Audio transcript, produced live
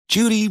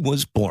Judy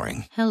was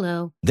boring.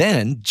 Hello.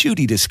 Then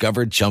Judy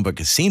discovered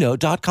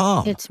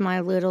ChumbaCasino.com. It's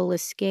my little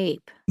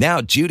escape. Now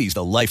Judy's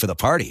the life of the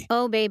party.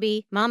 Oh,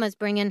 baby, mama's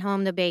bringing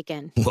home the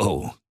bacon.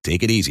 Whoa,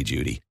 take it easy,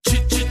 Judy.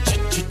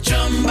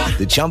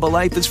 The Chumba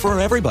life is for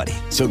everybody.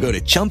 So go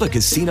to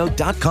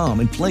ChumbaCasino.com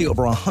and play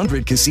over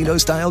 100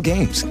 casino-style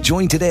games.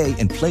 Join today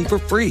and play for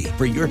free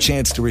for your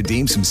chance to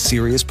redeem some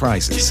serious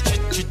prizes.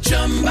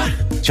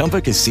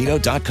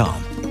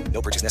 ChumbaCasino.com.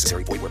 No purchase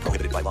necessary. Void where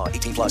prohibited by law.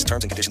 18 plus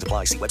terms and conditions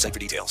apply. See website for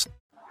details.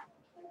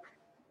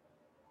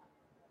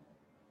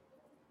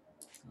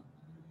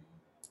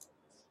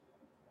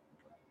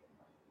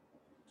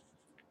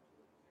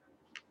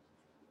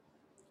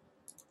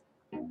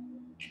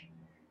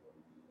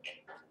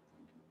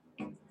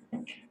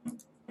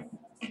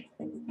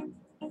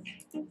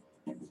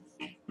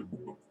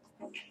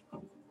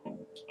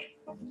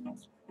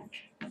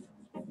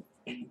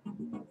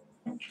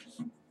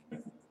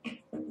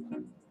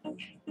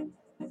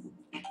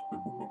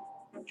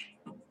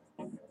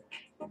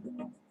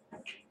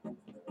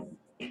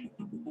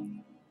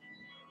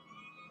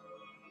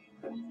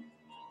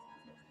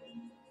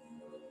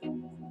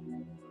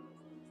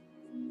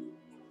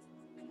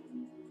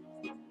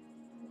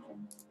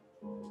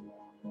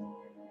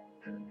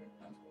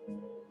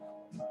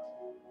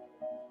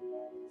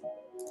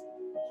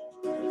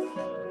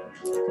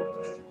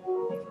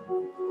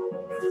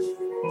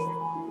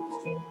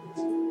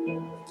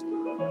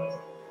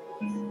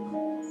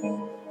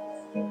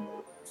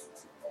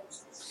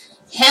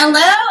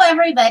 Hello,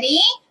 everybody,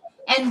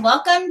 and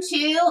welcome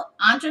to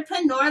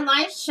Entrepreneur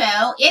Life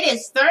Show. It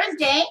is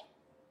Thursday.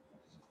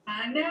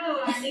 I know,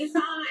 our new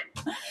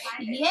time.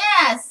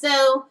 Yeah,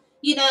 so,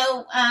 we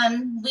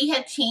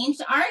have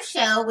changed our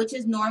show, which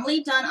is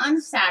normally done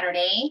on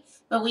Saturday,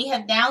 but we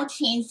have now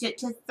changed it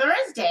to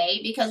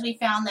Thursday because we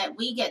found that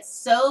we get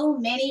so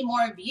many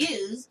more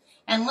views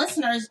and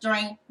listeners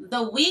during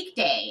the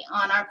weekday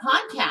on our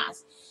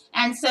podcast.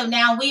 And so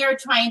now we are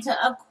trying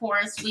to, of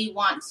course, we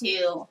want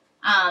to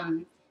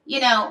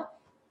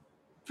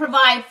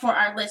provide for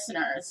our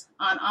listeners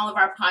on all of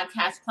our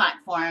podcast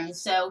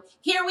platforms. So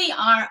here we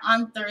are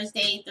on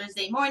Thursday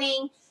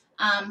morning.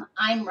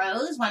 I'm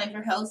Rose, one of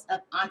your hosts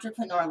of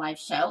Entrepreneur Life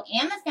Show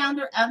and the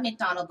founder of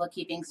McDonald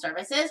Bookkeeping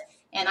Services.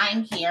 And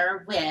I'm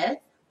here with...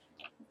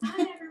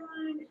 Hi,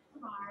 everyone. It's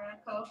Tamara,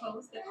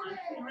 co-host of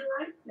Entrepreneur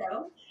Life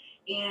Show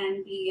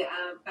and the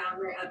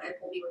founder of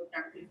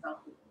SWHR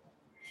Consulting.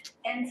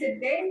 And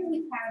today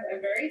we have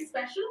a very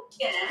special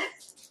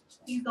guest.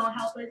 He's going to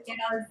help us get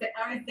our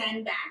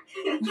zen back.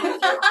 His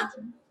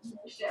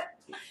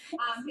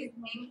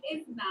name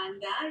is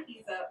Nanda.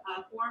 He's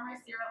a former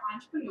serial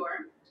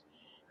entrepreneur.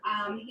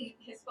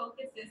 His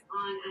focus is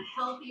on a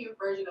healthier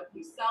version of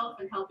himself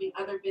and helping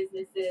other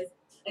businesses,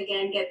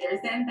 again, get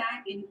their zen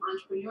back in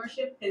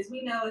entrepreneurship. Because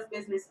we know as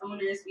business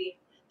owners, we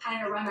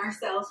kind of run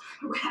ourselves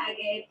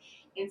ragged.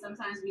 And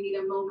sometimes we need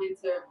a moment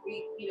to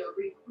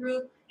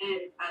regroup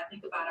and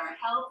think about our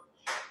health.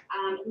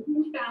 And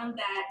he found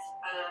that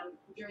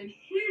during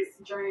his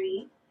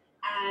journey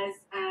as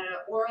an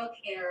oral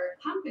care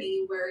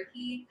company where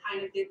he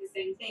kind of did the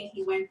same thing,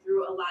 he went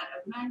through a lot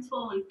of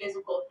mental and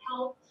physical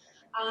health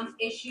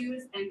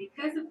issues. And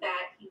because of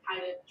that, he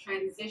kind of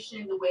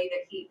transitioned the way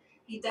that he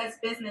does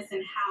business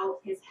and how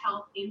his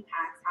health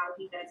impacts how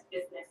he does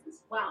business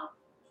as well.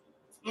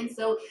 And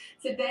so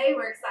today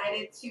we're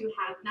excited to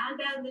have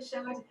Nanda on the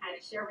show to kind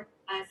of share with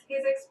us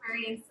his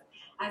experience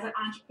as an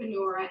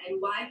entrepreneur and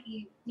why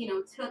he,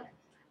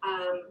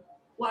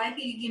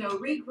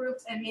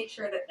 regroups and makes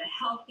sure that the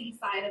healthy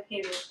side of him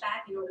is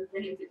back in order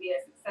for him to be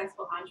a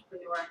successful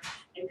entrepreneur,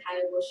 and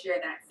kind of will share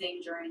that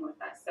same journey with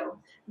us. So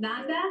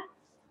Nanda?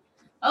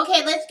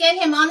 Okay, let's get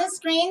him on the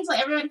screen so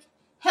everyone...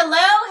 Hello,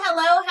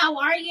 how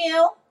are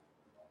you?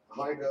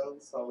 Hi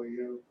girls, how are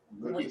you?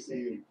 Good to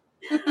see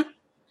you.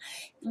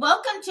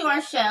 Welcome to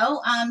our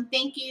show.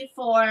 Thank you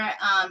for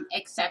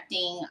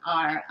accepting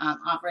our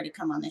offer to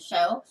come on the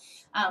show.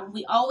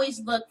 We always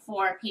look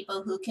for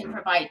people who can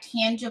provide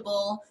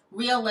tangible,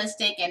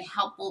 realistic, and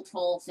helpful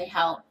tools to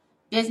help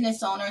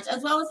business owners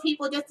as well as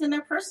people just in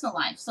their personal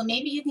life. So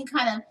maybe you can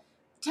kind of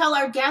tell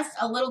our guests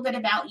a little bit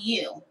about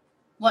you,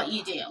 what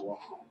you do. Wow.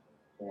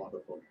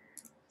 Wonderful.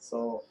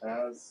 So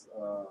as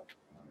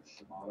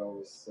Shamara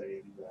was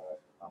saying that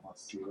I'm a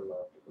serial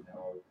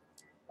entrepreneur.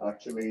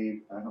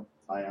 Actually,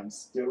 I am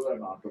still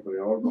an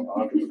entrepreneur, but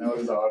entrepreneur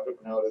is an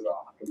entrepreneur.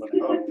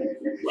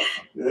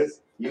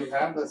 You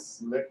have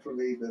this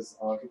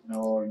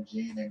entrepreneur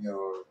gene in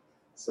your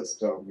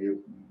system.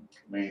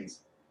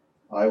 Means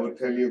I would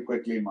tell you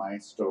quickly my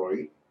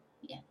story.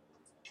 Yeah.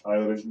 I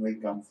originally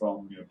come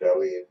from New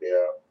Delhi,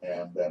 India,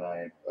 and then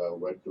I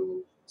went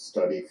to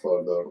study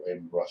further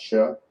in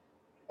Russia.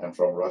 And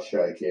from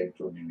Russia, I came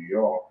to New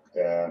York,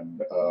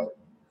 and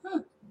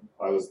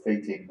I was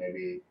thinking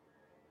maybe,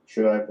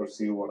 should I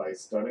pursue what I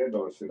studied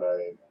or should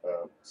I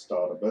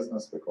start a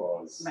business,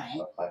 because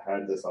I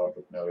had this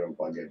entrepreneurial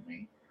bug in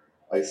me.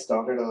 I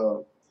started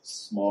a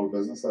small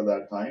business at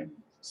that time,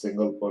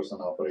 single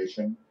person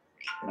operation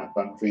in a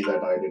country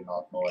that I did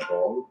not know at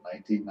all,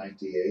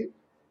 1998.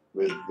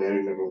 with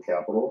very little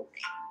capital.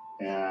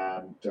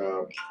 And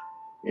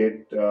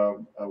it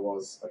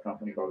was a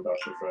company called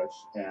Dr. Fresh,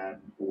 and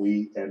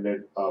we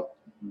ended up.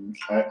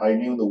 I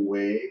knew the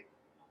way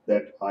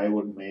that I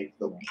would make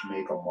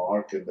a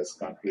mark in this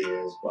country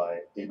is by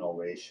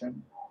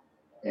innovation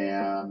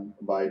and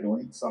by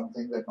doing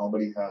something that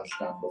nobody has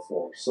done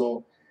before.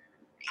 So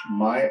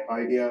my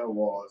idea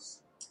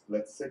was,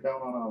 let's sit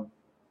down on a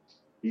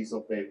piece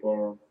of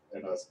paper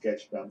and a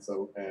sketch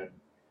pencil and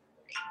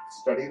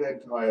study the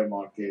entire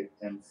market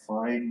and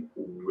find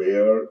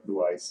where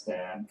do I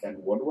stand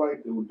and what do I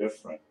do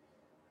different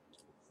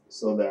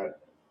so that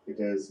it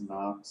is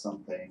not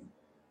something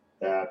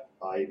that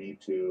I need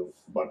to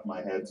butt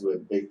my heads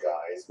with big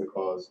guys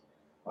because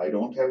I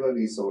don't have the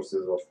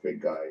resources of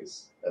big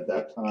guys. At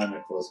that time,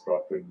 it was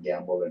Procter &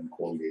 Gamble and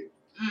Colgate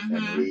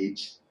and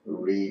Reach,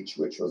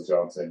 which was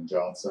Johnson &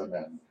 Johnson,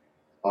 and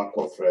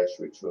Aquafresh,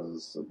 which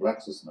was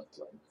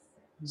GlaxoSmithKline.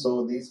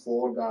 So these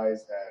four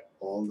guys had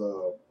all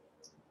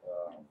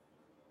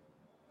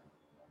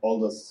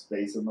the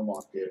space in the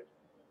market,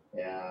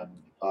 and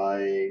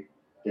I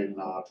did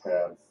not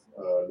have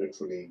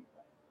literally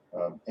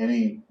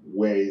any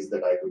ways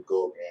that I could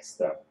go against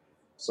them.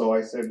 So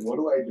I said, what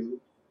do I do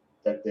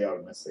that they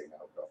are missing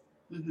out of?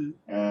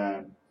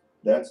 And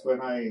that's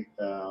when I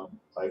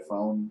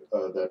found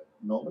that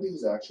nobody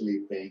is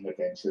actually paying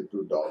attention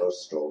to dollar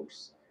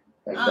stores.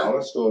 And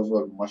dollar stores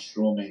were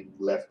mushrooming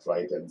left,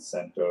 right, and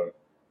center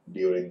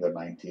during the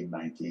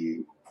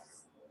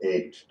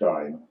 1998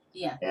 time.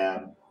 Yeah.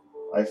 And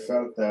I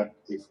felt that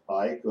if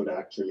I could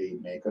actually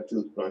make a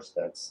toothbrush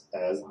that's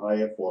as high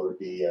a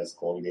quality as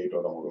Colgate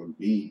or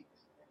Oral-B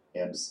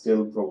and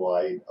still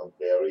provide a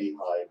very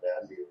high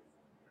value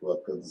to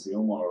a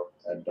consumer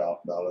at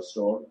dollar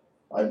store,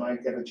 I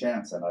might get a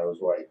chance, and I was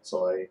right.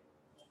 So I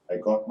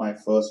got my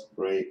first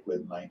break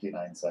with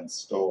 99-cent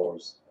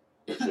stores,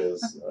 which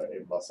is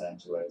in Los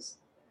Angeles,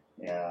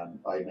 and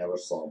I never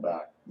saw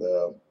back.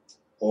 The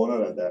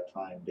owner at that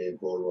time, Dave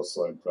Gold, was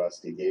so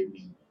impressed. He gave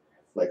me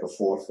like a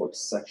 4-foot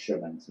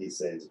section, and he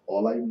says,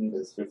 all I need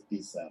is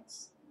 50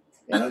 cents.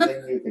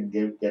 Anything you can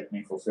get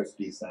me for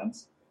 50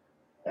 cents,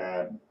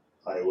 and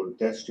I will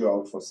test you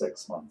out for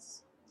 6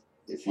 months.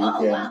 If you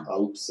can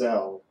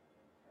outsell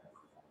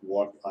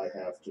what I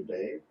have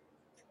today,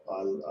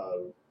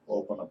 I'll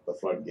open up the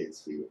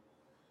floodgates for you.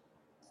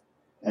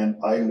 And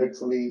I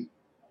literally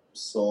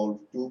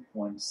sold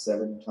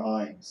 2.7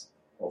 times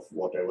of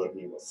whatever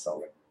he was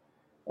selling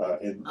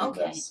in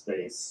that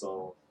space.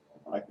 So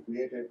I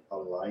created a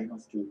line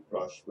of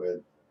toothbrush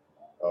with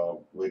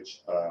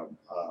which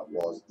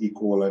was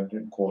equivalent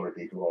in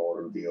quality to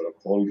Oral-B or a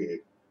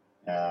Colgate,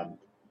 and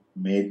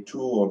made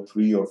 2 or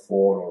 3 or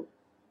 4 or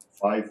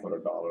 5 for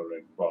 $1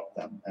 and brought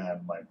them.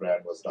 And my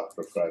brand was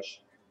Dr.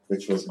 Fresh,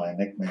 which was my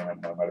nickname in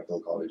my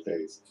medical college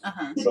days.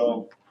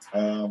 So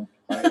I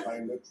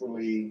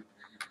literally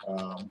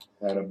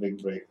had a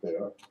big break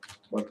there.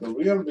 But the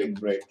real big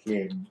break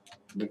came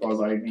because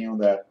I knew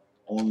that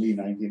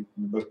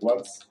but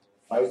once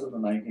I was in the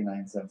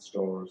 99-cent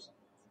stores,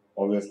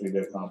 obviously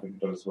their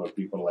competitors were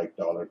people like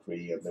Dollar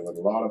Tree, and there were a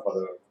lot of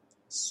other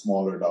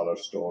smaller dollar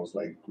stores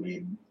like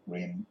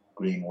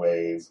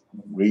Greenways,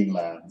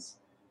 Greenlands,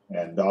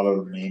 and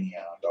Dollar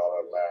Mania,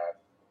 Dollar Land.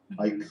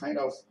 I kind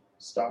of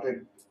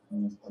started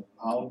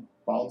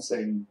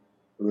bouncing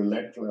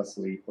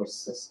relentlessly,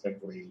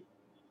 persistently,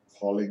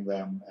 calling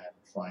them and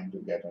trying to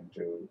get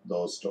into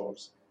those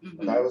stores.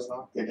 But I was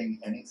not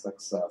getting any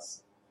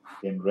success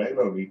in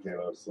regular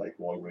retailers like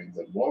Walgreens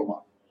and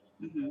Walmart.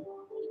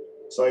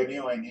 So I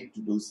knew I need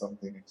to do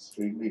something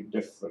extremely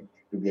different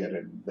to get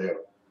in there.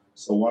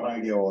 So one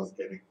idea was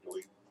doing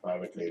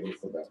private label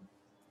for them,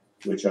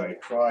 which I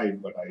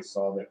tried, but I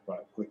saw that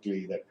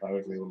quickly that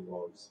private label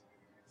was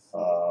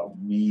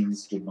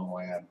means to no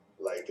end.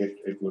 Like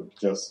it would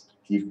just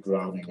keep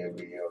drowning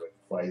every year in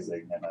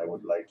pricing, and I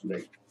would like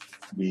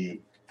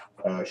be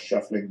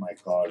shuffling my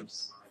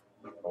cards,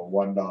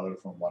 $1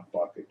 from one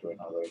pocket to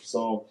another.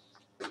 So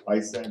I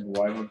said,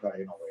 why don't I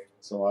innovate?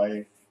 So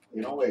I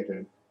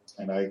innovated,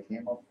 and I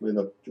came up with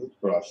a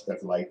toothbrush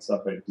that lights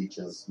up and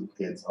teaches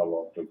kids how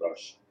long to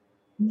brush.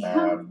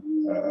 And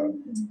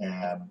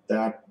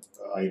that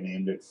I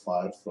named it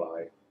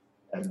Firefly,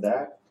 and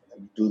that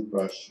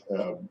toothbrush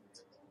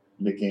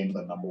became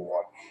the number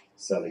 1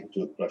 selling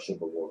toothbrush in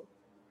the world.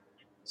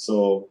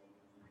 So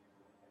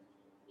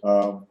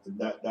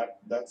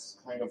that's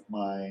kind of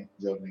my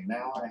journey.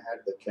 Now I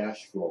had the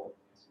cash flow,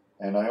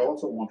 and I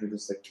also wanted to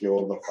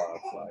secure the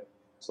Firefly.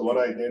 So what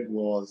I did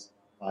was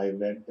I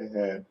went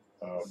ahead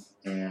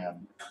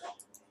and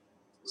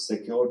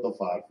secured the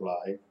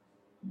Firefly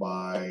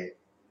by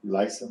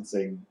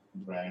licensing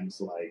brands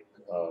like,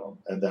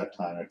 at that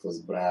time it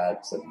was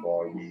Bratz and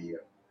Barbie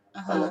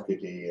and Hello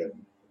Kitty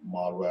and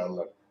Marvel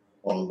and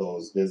all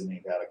those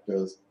Disney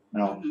characters.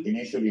 Now,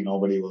 initially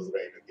nobody was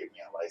ready to give me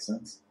a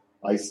license.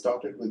 I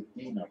started with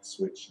Peanuts,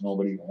 which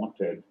nobody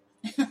wanted.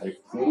 I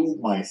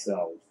proved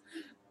myself,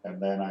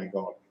 and then I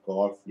got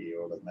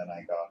Garfield, and then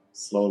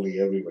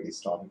slowly everybody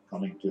started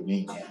coming to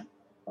me, and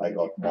I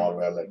got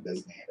Marvel and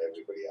Disney and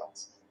everybody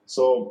else.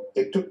 So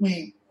it took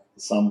me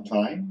some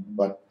time,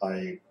 but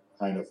I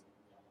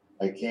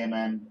came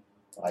in,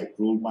 I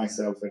proved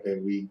myself at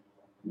every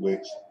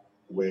which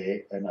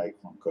way, and I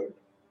conquered.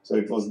 So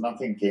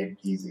nothing came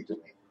easy to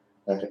me.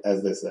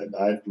 As they said,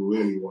 I had to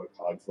really work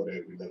hard for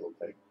every little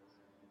thing.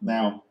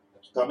 Now,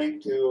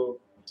 coming to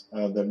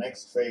the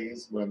next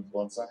phase,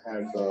 once I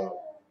had the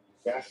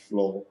cash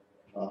flow,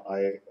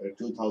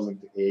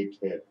 2008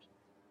 hit,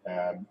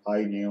 and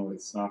I knew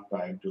it's not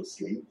time to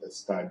sleep,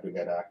 it's time to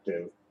get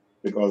active,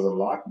 because a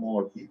lot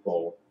more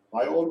people,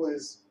 I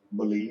always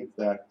believe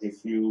that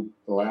if you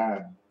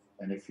plan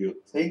and if you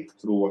think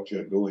through what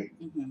you're doing,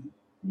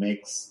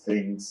 makes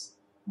things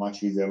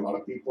much easier. A lot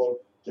of people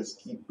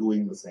just keep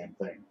doing the same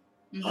thing.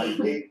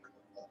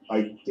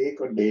 I take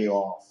a day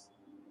off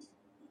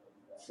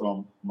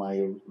from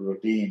my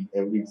routine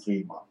every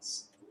 3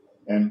 months,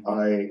 and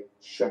I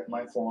shut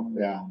my phone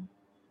down.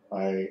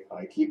 I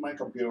keep my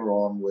computer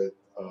on with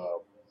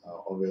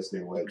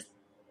obviously with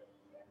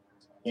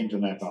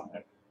internet on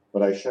it,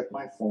 but I shut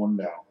my phone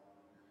down.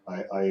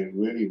 I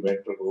really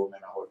rent a room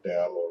in a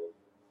hotel or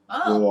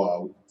go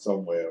out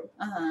somewhere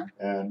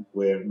and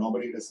where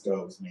nobody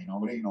disturbs me,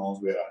 nobody knows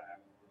where I am.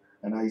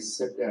 And I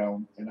sit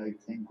down and I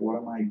think, what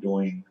am I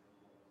doing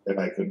that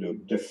I could do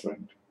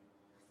different?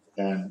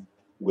 And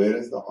where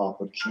is the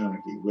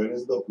opportunity?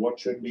 What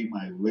should be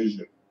my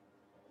vision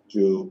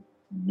to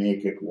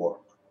make it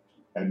work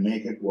and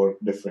make it work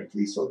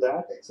differently? So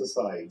that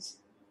exercise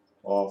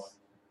of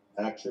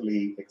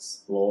actually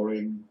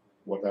exploring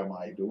what am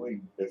I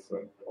doing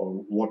different or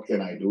what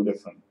can I do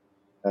different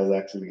has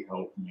actually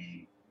helped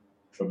me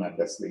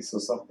tremendously. So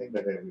something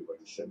that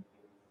everybody should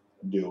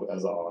do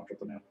as an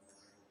entrepreneur.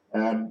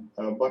 And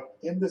but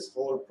in this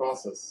whole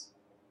process,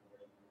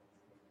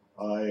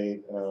 I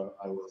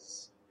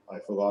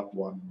forgot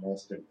one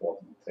most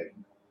important thing.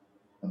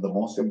 And the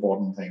most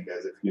important thing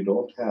is, if you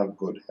don't have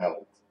good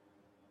health,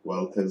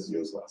 wealth is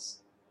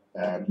useless.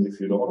 And if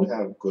you don't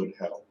have good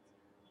health,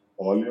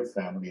 all your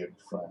family and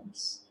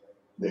friends,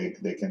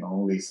 they can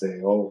only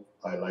say, oh,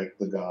 I like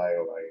the guy,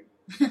 or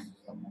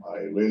I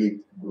really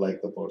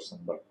like the person,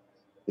 but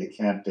they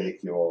can't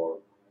take your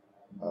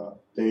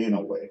pain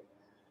away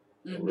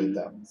with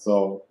them.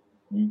 So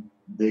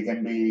they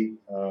can be,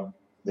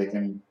 they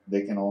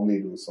can only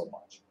do so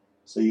much.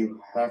 So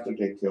you have to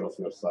take care of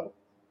yourself.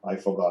 I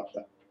forgot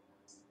that.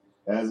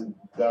 As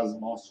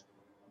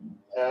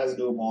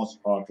do most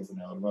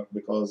entrepreneurs,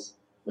 because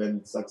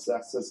when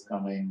success is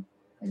coming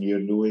and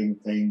you're doing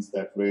things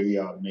that really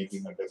are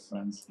making a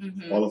difference,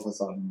 all of a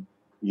sudden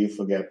you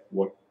forget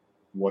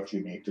what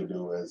you need to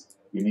do is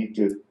you need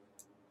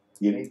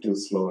to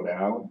slow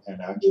down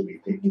and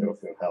actually take care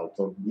of your health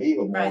or live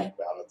a more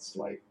balanced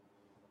life.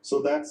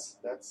 So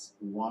that's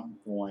one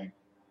point.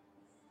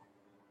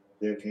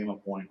 There came a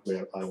point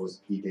where I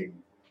was eating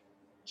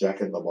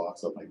Jack in the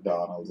Box or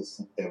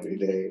McDonald's every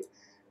day.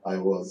 I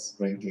was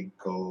drinking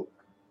Coke.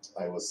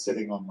 I was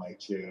sitting on my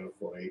chair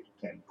for 8,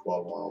 10,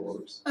 12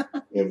 hours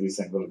every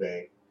single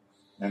day.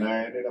 And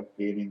I ended up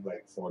gaining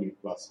like 40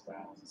 plus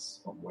pounds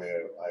from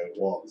where I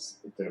was.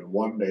 Until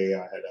one day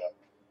I had a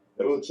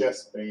little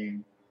chest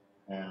pain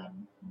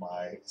and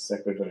my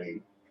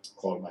secretary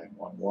called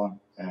 911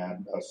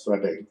 and I was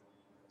sweating.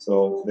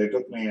 So they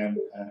took me in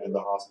the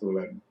hospital,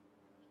 and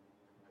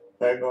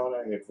thank God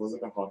it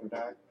wasn't a heart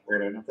attack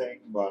or anything,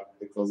 but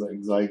it was an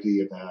anxiety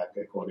attack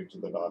according to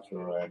the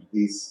doctor. And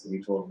he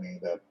told me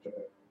that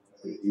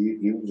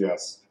you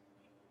just,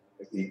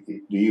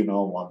 do you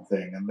know one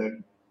thing? And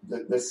then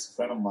this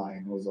friend of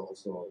mine who was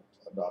also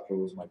a doctor,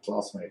 who was my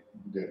classmate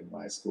during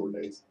my school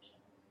days,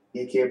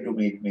 he came to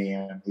meet me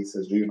and he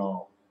says, do you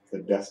know the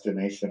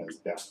destination is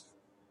death?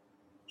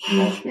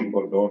 Most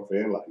people don't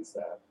realize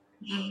that.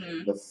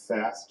 The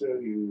faster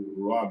you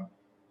run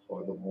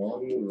or the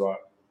more you run,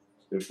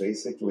 you're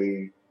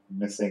basically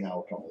missing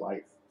out on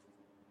life.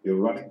 You're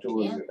running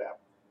towards your death.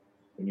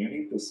 And you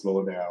need to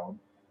slow down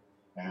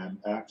and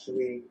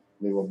actually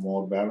live a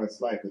more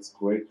balanced life. It's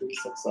great to be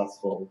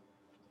successful.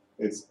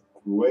 It's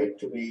great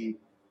to be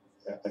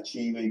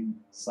achieving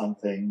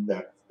something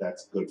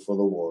that's good for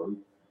the world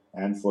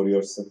and for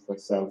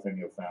yourself and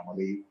your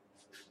family.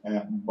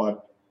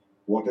 But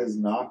what is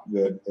not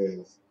good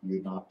is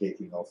you're not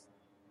taking off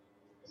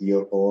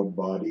your own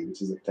body,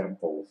 which is a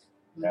temple.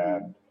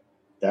 And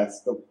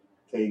that's the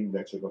thing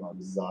that you're going to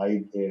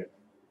reside in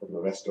for the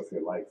rest of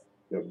your life.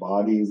 Your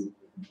body is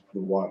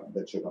the one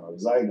that you're going to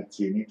reside in.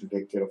 So you need to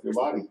take care of your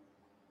body.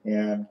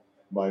 And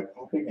by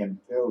popping in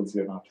pills,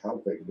 you're not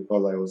helping,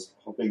 because I was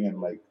popping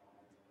in like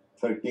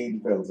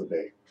 13 pills a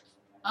day.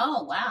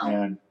 Oh, wow.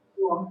 And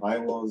I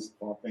was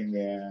popping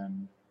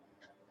in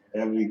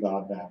every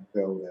goddamn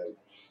pill that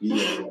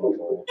is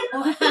available.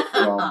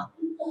 From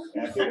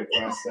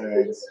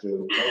antidepressants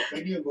to,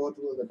 when you go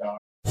to the doctor.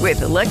 With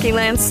the Lucky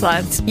Land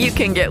Slots, you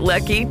can get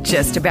lucky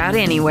just about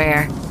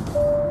anywhere.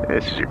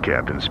 This is your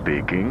captain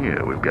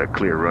speaking. We've got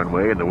clear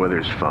runway and the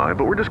weather's fine,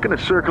 but we're just going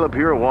to circle up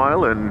here a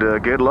while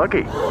and get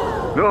lucky.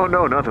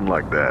 No, nothing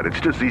like that. It's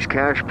just these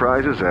cash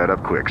prizes add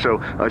up quick. So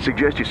I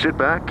suggest you sit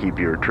back, keep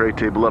your tray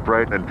table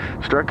upright, and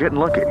start getting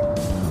lucky.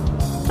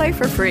 Play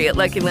for free at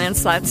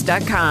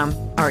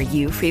LuckyLandSlots.com. Are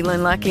you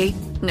feeling lucky?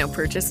 No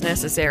purchase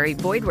necessary.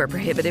 Void where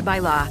prohibited by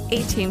law.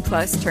 18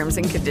 plus terms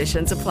and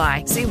conditions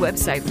apply. See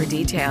website for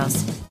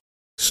details.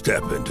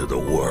 Step into the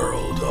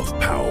world of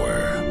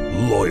power,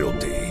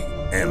 loyalty,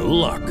 and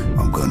luck.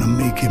 I'm gonna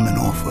make him an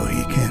offer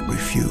he can't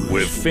refuse.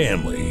 With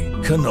family,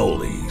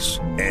 cannolis,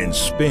 and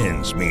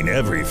spins mean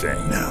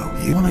everything. Now,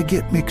 you wanna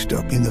get mixed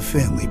up in the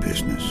family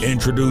business.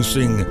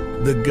 Introducing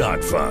The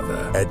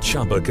Godfather at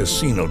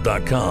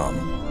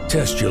ChumbaCasino.com.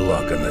 Test your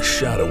luck in the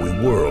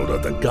shadowy world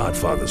of The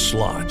Godfather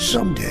slot.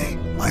 Someday,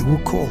 I will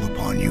call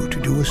upon you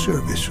to do a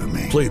service for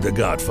me. Play The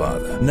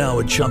Godfather now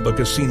at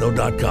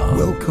ChumbaCasino.com.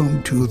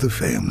 Welcome to the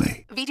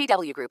family.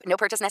 VGW Group. No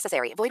purchase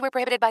necessary. Void where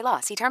prohibited by law.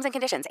 See terms and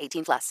conditions.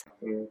 18 plus.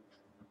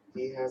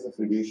 He has a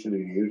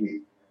fiduciary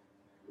duty,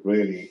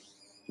 really,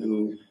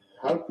 to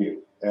help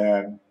you.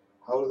 And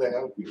how do they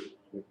help you?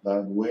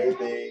 The way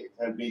they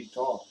have been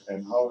taught.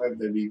 And how have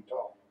they been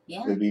taught?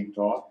 Yeah. They've been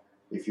taught,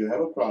 if you have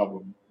a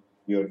problem,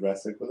 you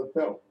address it with a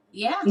pill.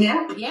 Yeah.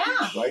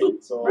 Right?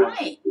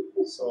 Right.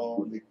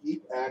 So they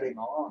keep adding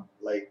on,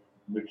 like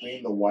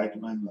between the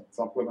vitamins and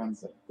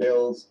supplements and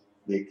pills,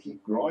 they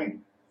keep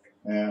growing.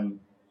 And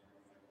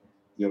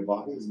your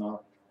body is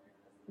not,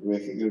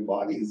 your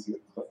body is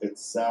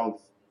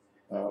itself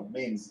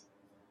means,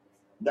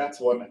 that's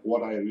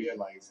what I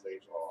realized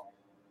later on,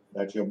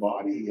 that your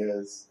body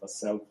is a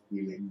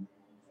self-healing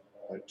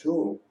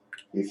tool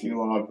if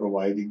you are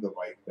providing the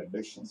right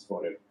conditions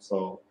for it.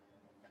 So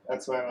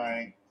that's when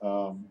I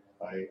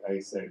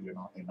said,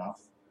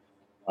 enough.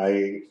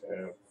 I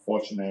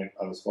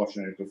was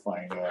fortunate to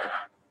find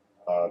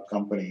a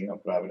company, a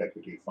private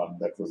equity fund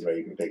that was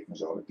ready to take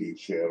majority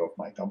share of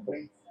my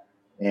company.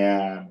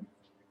 And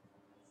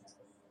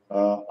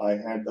I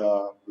had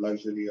the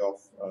luxury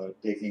of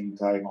taking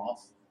time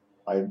off.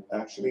 I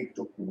actually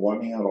took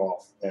 1 year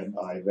off and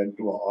I went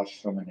to an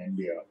ashram in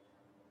India.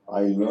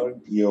 I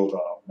learned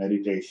yoga,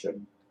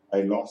 meditation.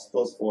 I lost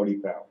those 40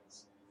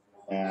 pounds.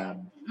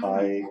 And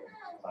I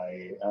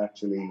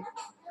actually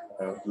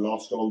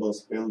lost all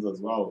those pills as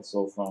well.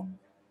 So from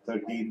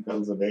 13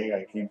 pills a day,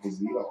 I came to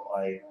 0.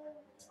 I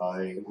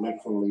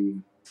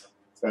literally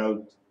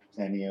felt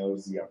 10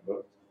 years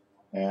younger.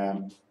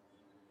 And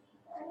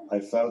I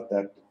felt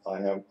that I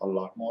have a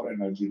lot more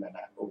energy than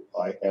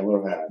I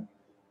ever had.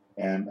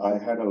 And I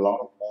had a lot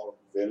of more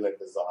will and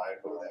desire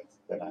to live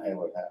than I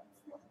ever had.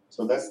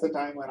 So that's the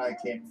time when I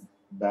came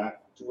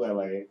back to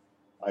LA.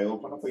 I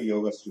opened up a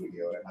yoga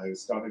studio and I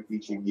started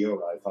teaching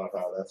yoga. I thought,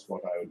 that's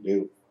what I would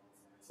do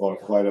for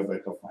quite a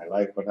bit of my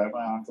life. But I'm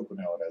an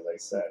entrepreneur, as I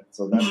said.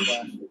 So that's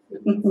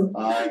when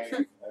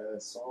I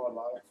saw a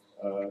lot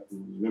of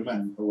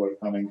women who were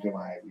coming to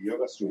my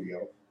yoga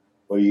studio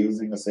were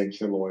using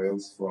essential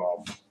oils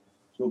from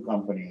 2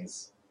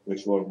 companies,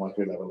 which were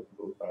multi-level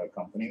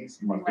companies,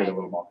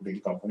 multi-level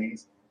marketing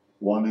companies.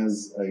 One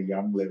is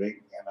Young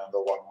Living, and another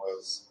one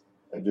was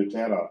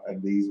doTERRA,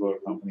 and these were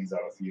companies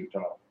out of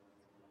Utah.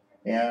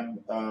 And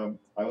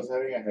I was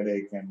having a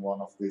headache, and one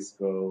of these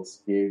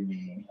girls gave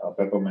me a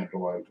peppermint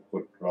oil to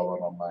put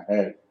rubber on my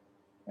head,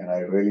 and I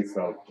really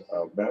felt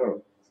better.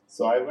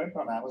 So I went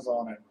on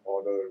Amazon and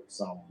ordered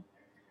some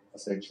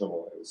essential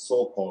oils,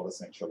 so-called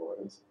essential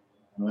oils.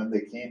 And when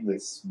they came, they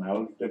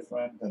smelled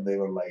different, and they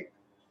were a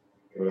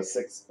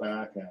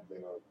 6-pack, and they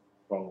were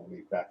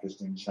probably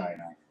packaged in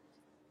China.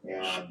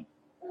 And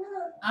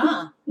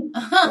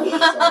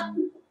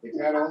it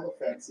had all the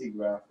fancy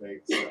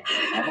graphics.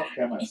 I'm a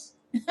chemist.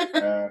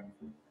 And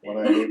what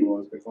I did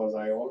was, because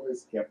I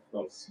always kept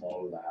a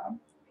small lab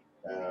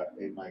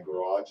in my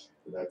garage,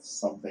 that's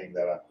something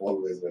that I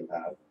always will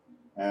have.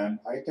 And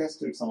I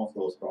tested some of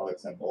those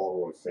products and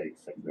all were fake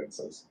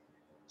fragrances.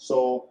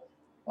 So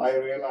I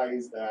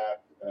realized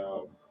that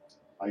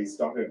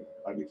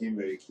I became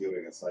very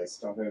curious. I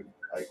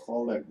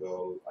called that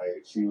girl.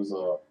 She was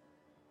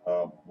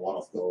one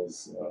of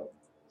those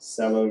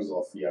sellers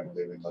of Young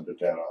Living or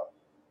doTERRA.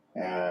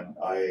 And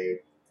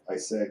I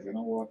said, you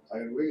know what, I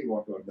really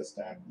want to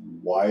understand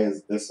why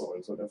is this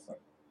oil so different.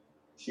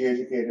 She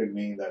educated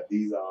me that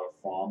these are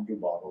farm to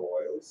bottle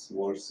oils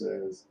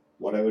versus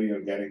whatever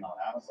you're getting on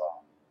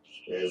Amazon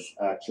is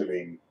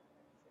actually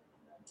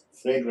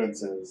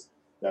fragrances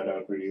that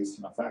are produced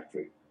in a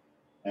factory.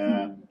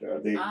 And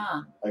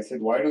I said,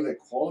 why do they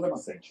call them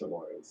essential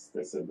oils?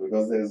 They said,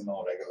 because there's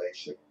no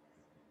regulation.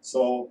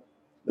 So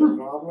the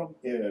problem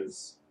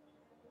is,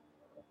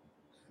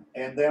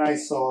 and then I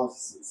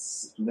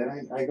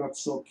I got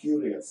so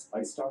curious.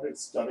 I started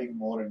studying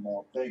more and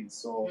more things.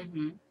 So,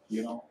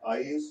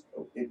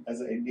 as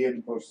an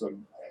Indian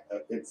person,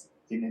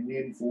 in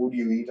Indian food,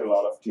 you eat a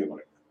lot of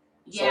turmeric.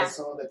 So I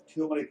saw that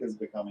turmeric is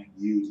becoming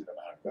huge in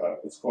America.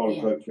 It's called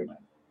curcumin.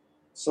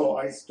 So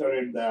I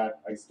studied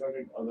that. I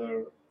studied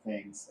other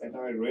things. And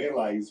I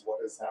realized what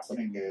is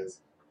happening is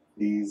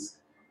these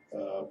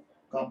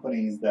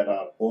companies that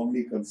are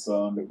only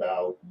concerned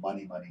about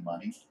money.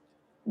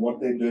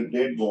 What they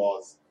did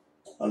was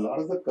a lot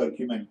of the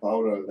curcumin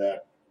powder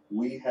that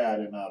we had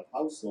in our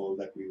household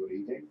that we were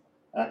eating,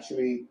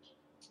 actually,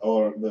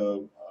 or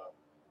the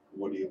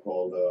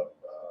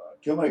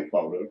turmeric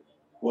powder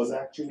was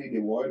actually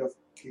devoid of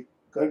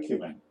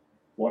curcumin.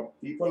 What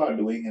people are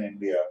doing in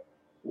India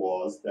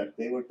was that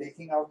they were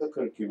taking out the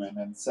curcumin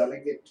and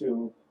selling it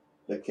to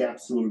the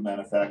capsule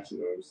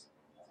manufacturers.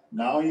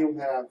 Now you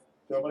have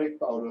turmeric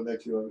powder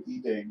that you're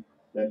eating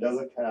that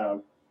doesn't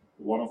have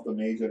one of the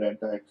major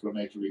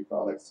anti-inflammatory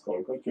products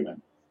called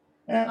curcumin.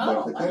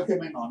 But the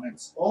curcumin on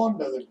its own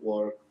doesn't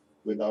work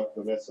without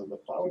the rest of the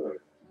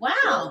powder.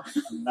 Wow.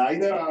 So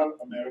neither are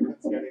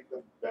Americans getting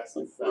the best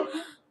effect.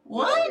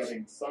 What? They are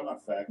getting some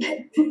effect.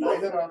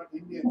 Neither are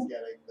Indians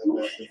getting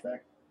the best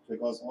effect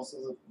because most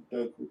of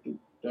the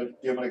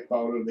turmeric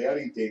powder they are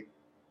eating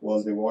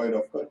was devoid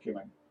of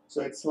curcumin.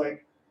 So it's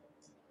like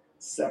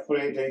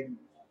separating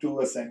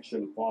two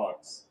essential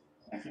parts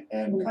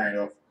and kind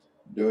of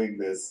doing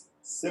this.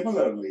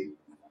 Similarly,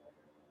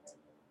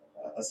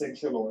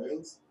 essential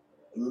oils,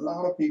 a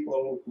lot of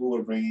people who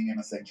were bringing in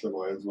essential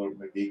oils were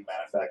being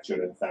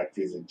manufactured in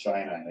factories in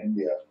China and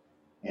India,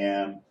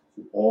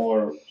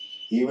 or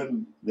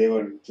even they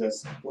were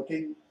just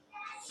putting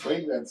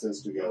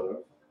fragrances together,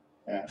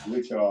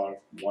 which are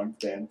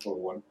 1/10 or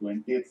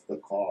 1/20th the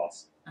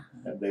cost,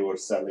 and they were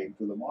selling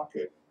to the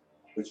market,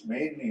 which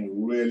made me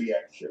really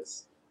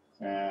anxious.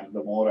 And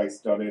the more I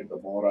studied,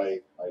 the more I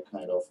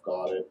kind of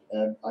got it.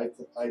 And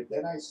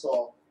then I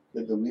saw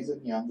that the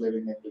reason Young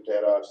Living and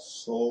doTERRA are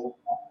so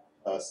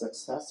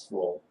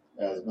successful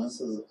as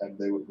businesses, and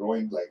they were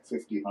growing like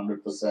 50,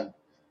 100%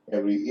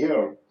 every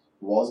year,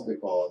 was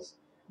because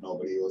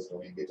nobody was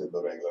doing it in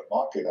the regular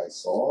market. I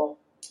saw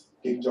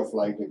tinge of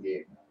light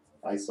again.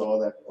 I saw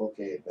that,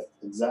 okay, the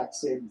exact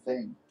same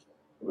thing.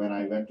 When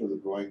I went to the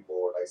drawing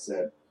board, I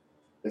said,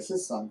 this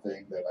is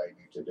something that I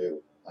need to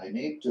do. I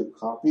need to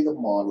copy the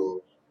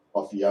model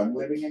of Young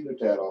Living and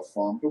doTERRA,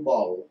 farm to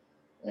bottle,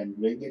 and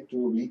bring it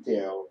to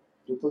retail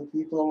to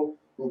people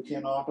who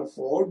cannot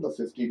afford the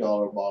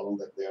 $50 bottle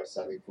that they are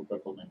selling for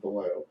peppermint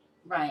oil,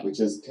 right, which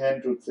is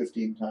 10 to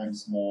 15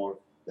 times more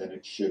than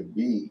it should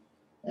be,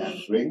 and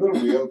bring a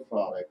real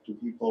product to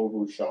people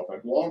who shop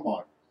at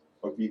Walmart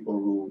or people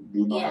who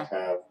do not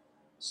have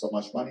so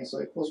much money. So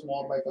it was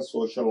more like a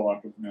social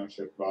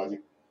entrepreneurship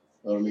project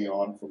early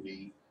on for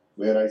me,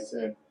 where I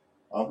said,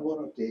 I'm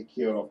going to take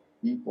care of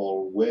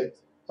people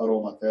with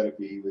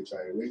aromatherapy, which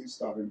I really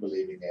started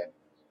believing in,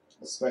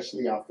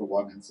 especially after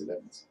one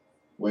incident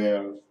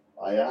where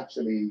I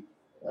actually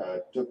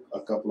took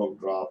a couple of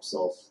drops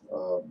of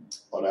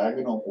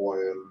oregano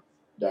oil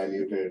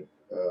diluted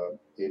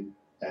in,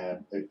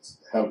 and it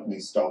helped me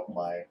stop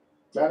my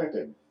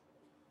Claritin.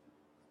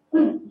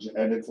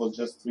 And it was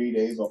just 3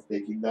 days of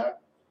taking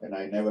that, and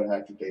I never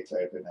had to take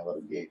Claritin ever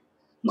again.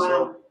 Wow.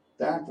 So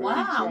that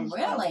really changed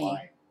my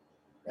mind.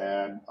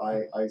 And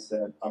I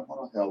said, I'm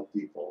going to help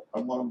people.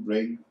 I'm going to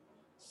bring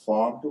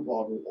farm to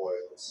bottle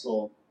oil.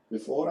 So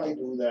before I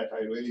do that, I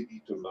really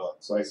need to learn.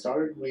 So I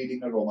started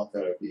reading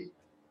aromatherapy.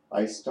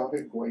 I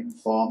started going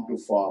farm to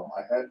farm.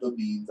 I had the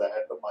means, I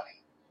had the money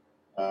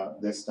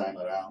this time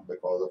around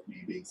because of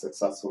me being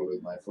successful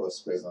with my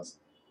first business.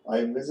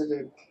 I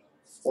visited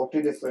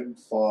 40 different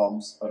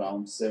farms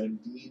around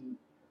 17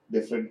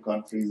 different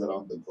countries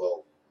around the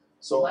globe.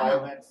 So I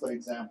went, for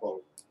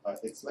example,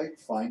 it's like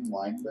fine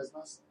wine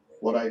business.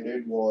 What I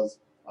did was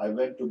I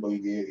went to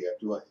Bulgaria,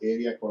 to an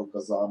area called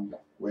Kazan,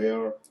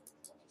 where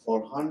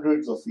for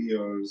hundreds of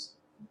years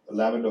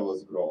lavender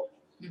was grown.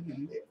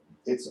 Mm-hmm.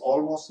 It's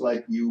almost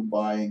like you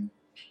buying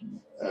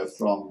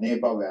from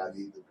Napa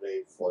Valley the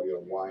grape for your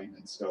wine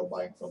instead of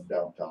buying from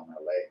downtown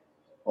LA.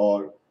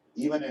 Or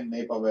even in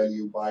Napa Valley,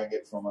 you buying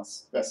it from a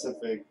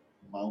specific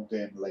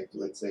mountain, like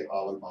let's say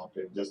Owl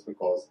Mountain, just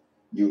because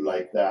you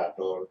like that,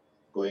 or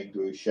going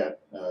to a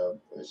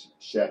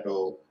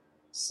chateau,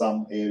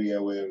 some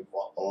area where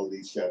all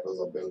these chateaus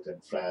are built in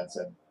France,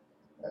 and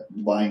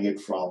buying it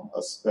from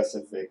a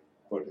specific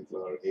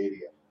particular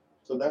area.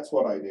 So that's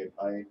what I did.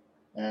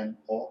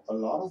 A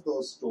lot of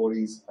those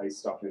stories I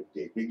started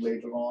taping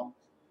later on.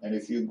 And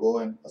if you go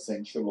in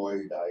Essential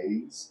Oil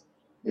Diaries,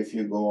 if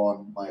you go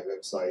on my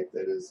website,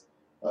 there is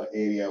an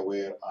area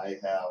where I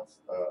have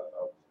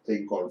a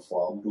thing called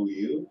Farm to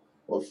You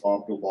or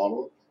Farm to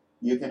Bottle.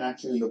 You can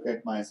actually look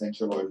at my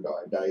Essential Oil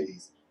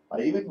Diaries.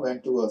 I even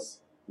went to a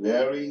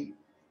very,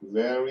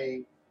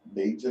 very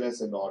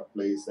dangerous and odd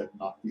place that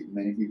not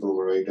many people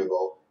were ready to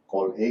go,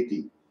 called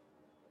Haiti.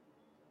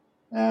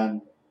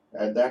 And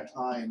at that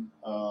time,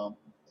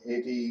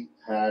 Haiti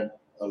had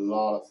a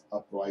lot of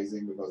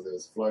uprising because there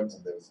was floods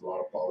and there was a lot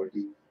of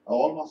poverty. I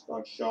almost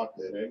got shot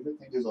there.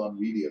 Everything is on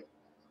video.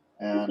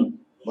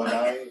 But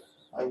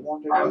I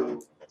wanted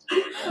to,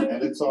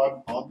 and it's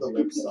on the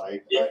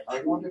website,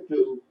 I wanted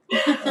to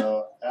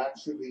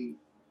actually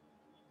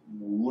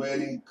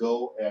really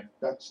go and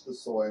touch the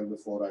soil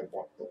before I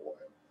bought the oil.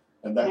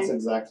 And that's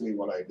exactly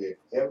what I did.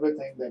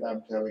 Everything that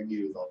I'm telling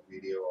you is on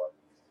video on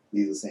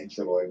these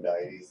Essential Oil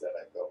Diaries that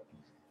I built.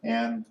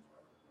 And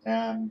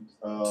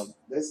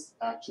this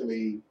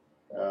actually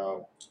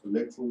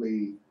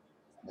literally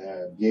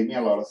gave me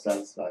a lot of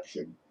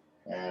satisfaction.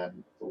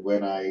 And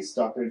when I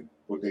started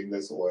putting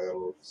this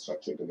oil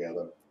structure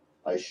together,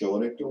 I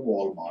showed it to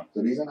Walmart.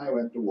 The reason I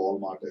went to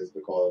Walmart is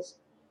because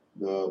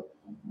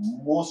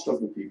most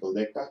of the people,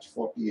 they touch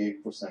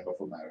 48% of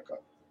America.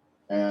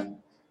 And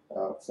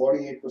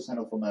 48%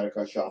 of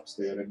America shops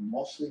there, and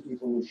mostly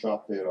people who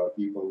shop there are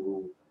people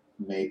who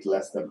make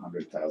less than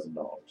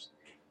 $100,000.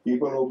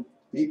 People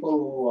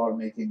who are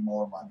making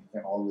more money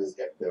can always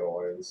get their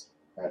oils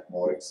at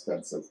more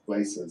expensive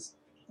places,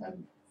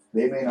 and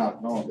they may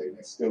not know, they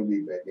may still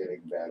be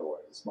getting bad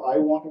oils. But I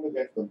wanted to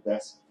get the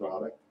best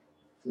product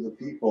to the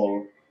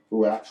people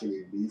who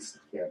actually least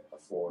can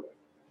afford it.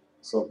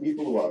 So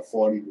people who are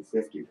 40 to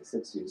 50 to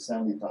 60 to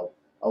 70,000,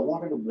 I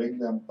wanted to bring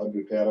them a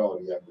doTERRA or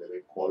Young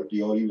Living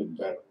quality or even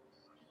better.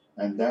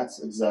 And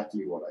that's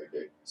exactly what I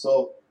did.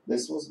 So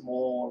this was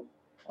more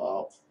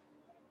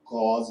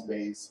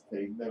cause-based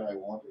thing that I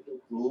wanted to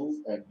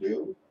prove and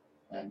do,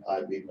 and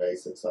I've been very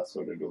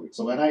successful to do it.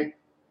 So when I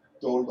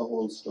told the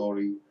whole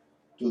story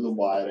to the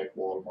buyer at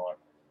Walmart,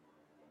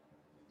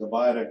 the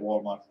buyer at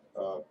Walmart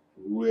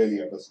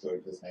really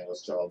understood. His name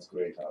was Charles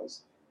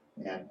Greathouse.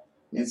 And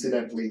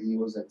incidentally, he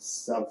was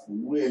himself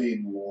really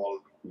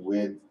involved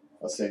with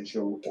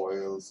essential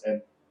oils,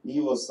 and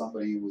he was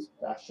somebody who was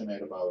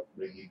passionate about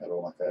bringing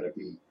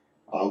aromatherapy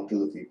out to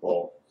the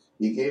people.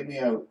 He gave me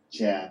a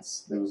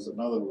chance. There was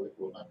another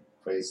woman,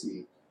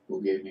 Tracy,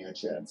 who gave me a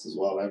chance as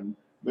well. And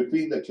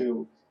between the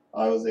two,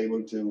 I was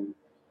able to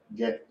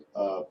get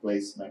a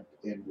placement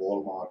in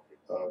Walmart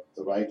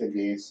right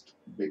against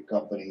big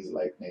companies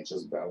like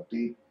Nature's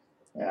Bounty.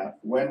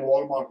 When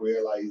Walmart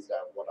realized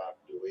that what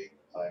I'm doing,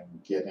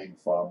 I'm getting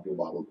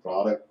farm-to-bottle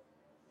product,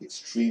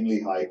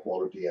 extremely high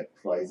quality at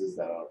prices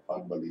that are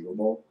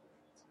unbelievable,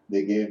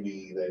 they gave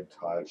me the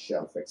entire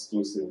shelf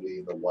exclusively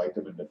in the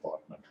vitamin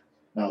department.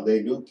 Now,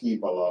 they do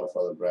keep a lot of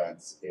other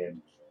brands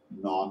in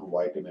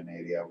non-vitamin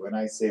area. When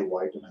I say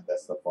vitamin,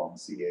 that's the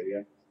pharmacy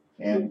area.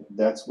 And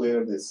that's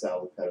where they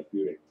sell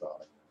therapeutic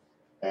product.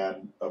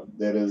 And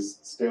there is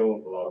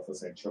still a lot of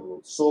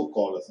essential,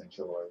 so-called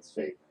essential oils,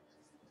 fake,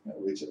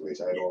 which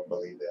I don't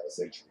believe they are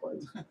essential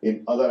oils.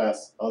 In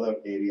other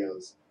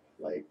areas,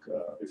 like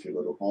if you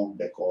go to home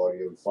decor,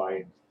 you'll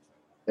find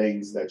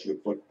things that you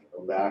put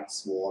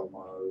wax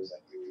warmers,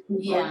 and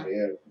you find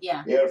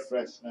air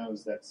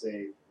fresheners that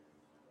say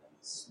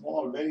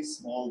small, very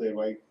small, they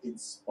write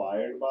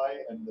inspired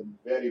by, and then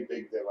very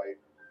big, they write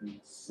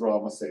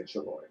from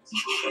essential oils.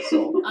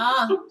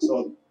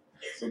 So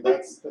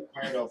that's the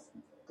kind of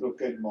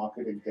crooked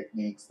marketing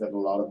techniques that a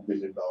lot of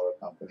billion-dollar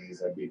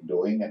companies have been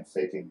doing and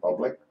faking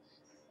public.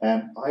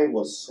 And I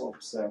was so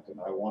upset,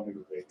 and I wanted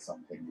to make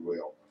something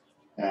real.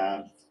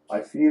 And I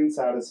feel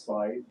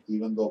satisfied,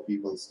 even though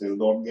people still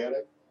don't get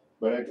it,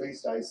 but at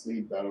least I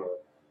sleep better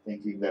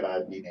thinking that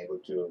I've been able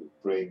to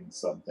bring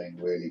something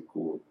really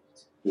cool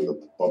to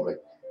the public.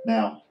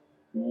 Now,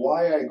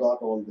 why I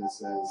got all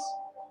this is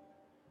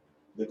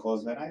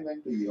because when I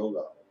went to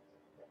yoga,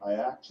 I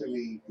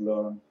actually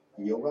learned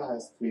yoga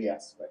has 3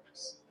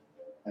 aspects.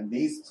 And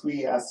these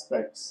 3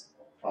 aspects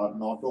are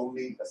not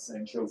only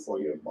essential for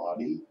your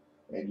body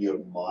and your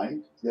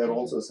mind, they're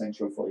also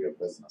essential for your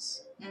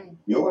business.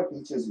 Yoga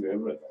teaches you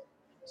everything.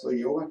 So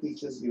yoga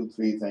teaches you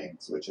 3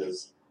 things, which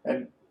is,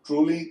 and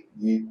truly,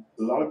 a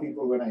lot of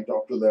people, when I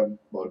talk to them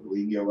about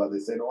doing yoga, they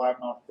say, "Oh, I'm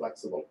not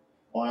flexible.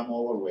 Oh, I'm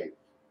overweight."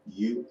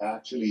 You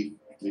actually,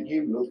 when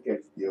you look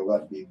at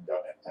yoga being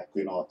done at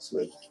Equinox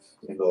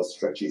in those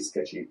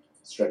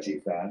stretchy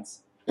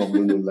pants from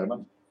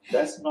Lululemon,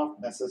 that's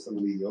not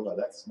necessarily yoga.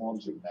 That's small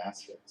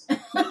gymnastics,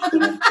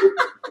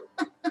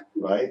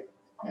 right?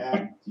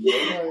 And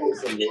yoga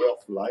is a way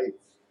of life.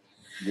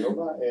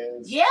 Yoga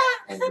is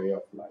a way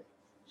of life.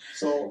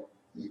 So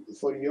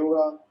for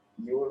yoga,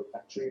 you're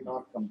actually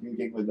not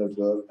competing with the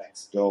girl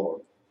next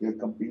door. You're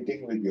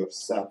competing with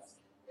yourself.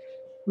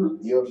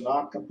 You're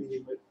not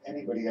competing with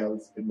anybody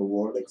else in the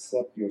world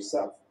except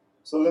yourself.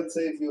 So let's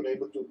say if you're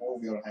able to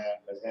move your head,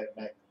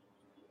 neck,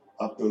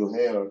 up to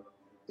here,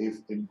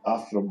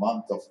 after a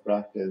month of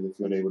practice, if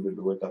you're able to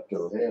do it up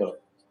to here,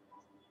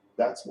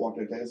 that's what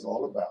it is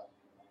all about.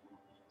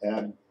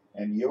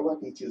 And yoga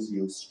teaches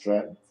you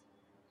strength,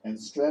 and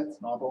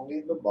strength not only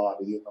in the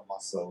body and the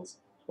muscles,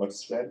 but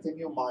strength in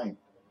your mind.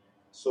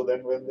 So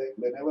then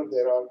whenever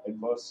there are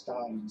adverse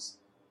times,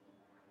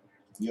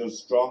 you're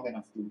strong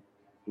enough to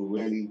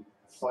really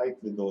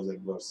fight with those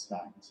adverse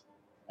times.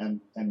 And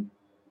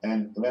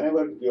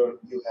whenever you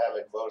have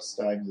adverse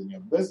times in your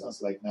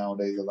business, like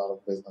nowadays a lot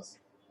of business,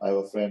 I have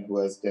a friend who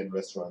has 10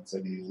 restaurants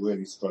and he's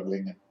really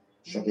struggling and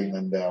shutting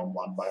them down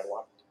one by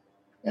one.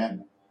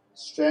 And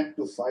strength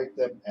to fight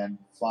them and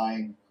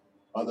find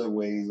other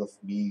ways of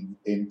mean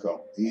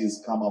income.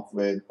 He's come up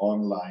with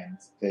online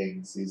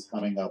things. He's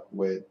coming up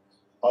with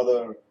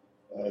other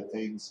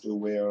things to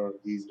where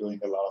he's doing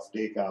a lot of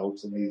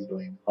takeouts and he's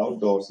doing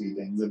outdoor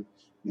eatings. And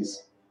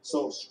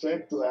so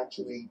strength to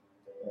actually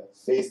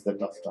face the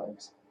tough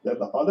times. Then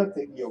the other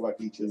thing yoga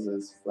teaches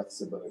is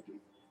flexibility.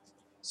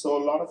 So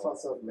a lot of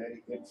us are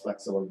very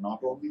inflexible,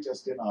 not only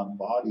just in our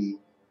body,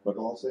 but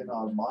also in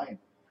our mind.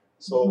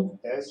 So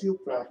as you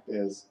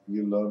practice,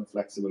 you learn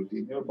flexibility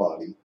in your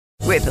body.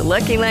 With the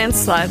Lucky Land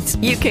Slots,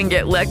 you can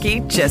get lucky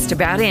just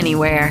about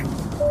anywhere.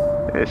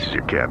 This is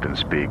your captain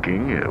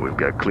speaking. We've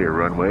got clear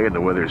runway and the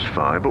weather's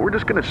fine, but we're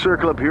just going to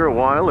circle up here a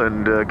while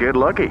and get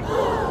lucky.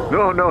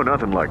 No,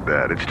 nothing like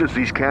that. It's just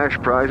these cash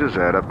prizes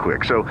add up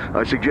quick. So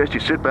I suggest you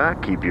sit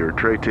back, keep your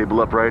tray table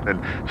upright, and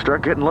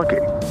start getting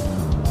lucky.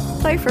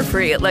 Play for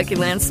free at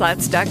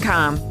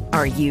LuckyLandSlots.com.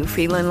 Are you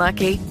feeling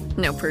lucky?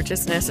 No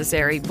purchase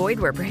necessary. Void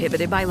where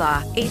prohibited by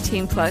law.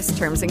 18 plus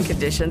terms and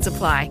conditions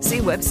apply. See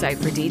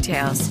website for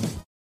details.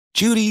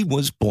 Judy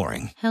was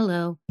boring.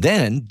 Hello.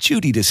 Then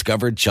Judy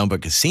discovered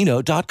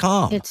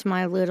ChumbaCasino.com. It's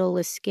my little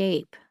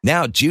escape.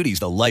 Now Judy's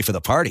the life of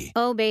the party.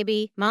 Oh,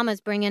 baby,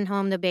 mama's bringing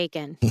home the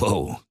bacon.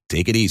 Whoa,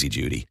 take it easy,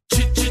 Judy.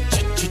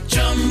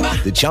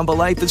 The Chumba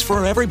life is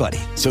for everybody.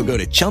 So go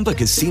to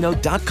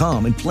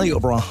ChumbaCasino.com and play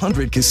over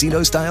 100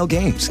 casino-style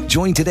games.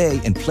 Join today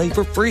and play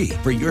for free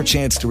for your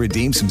chance to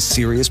redeem some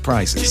serious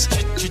prizes.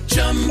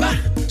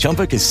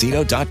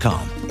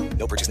 ChumbaCasino.com.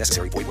 No purchase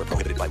necessary. Void where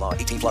prohibited by law.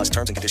 18 plus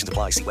terms and conditions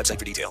apply. See website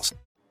for details.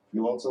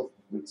 You also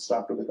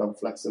start to become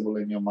flexible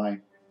in your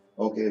mind.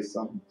 Okay,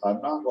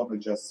 I'm not going to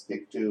just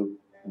stick to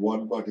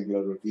one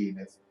particular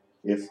routine.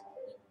 If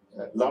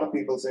a lot of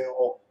people say,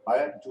 oh, I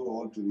am too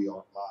old to be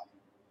online.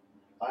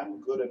 I'm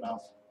good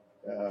enough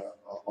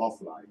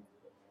offline.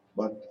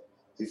 But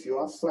if you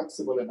are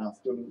flexible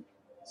enough to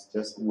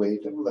just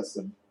wait and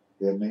listen,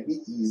 there may be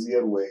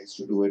easier ways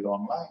to do it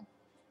online.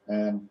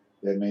 And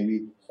there may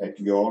be at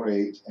your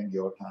age and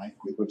your time,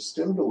 you could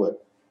still do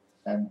it.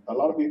 And a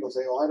lot of people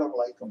say, oh, I don't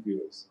like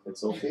computers.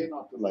 It's okay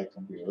not to like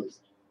computers,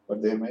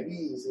 but there may be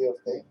easier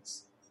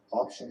things,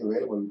 options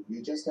available.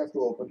 You just have to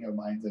open your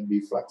minds and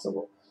be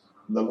flexible.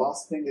 The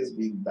last thing is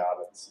being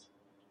balanced.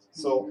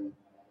 So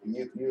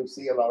you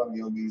see a lot of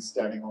yogis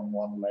standing on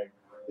one leg.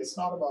 It's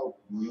not about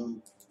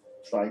you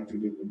trying to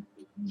do,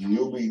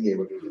 you being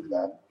able to do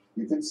that.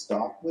 You can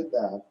start with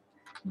that.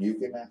 You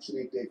can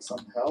actually take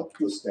some help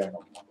to stand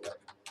on one leg.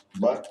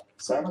 But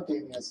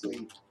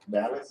simultaneously,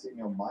 balancing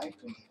your mind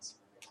means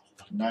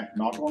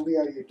not only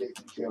are you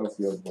taking care of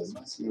your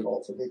business, you're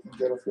also taking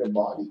care of your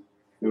body.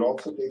 You're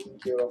also taking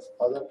care of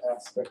other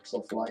aspects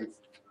of life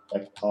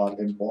that are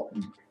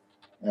important.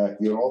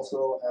 You're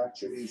also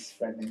actually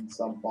spending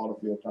some part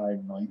of your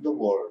time knowing the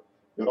world.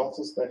 You're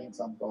also spending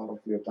some part of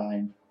your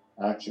time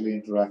actually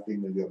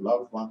interacting with your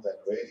loved ones and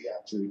really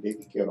actually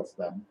taking care of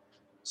them.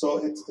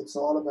 So it's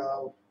all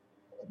about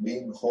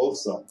being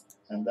wholesome.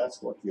 And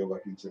that's what yoga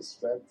teaches: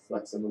 strength,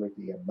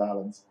 flexibility, and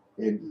balance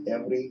in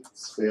every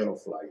sphere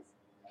of life.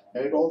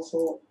 And it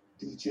also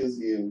teaches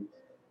you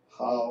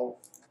how,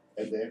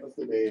 at the end of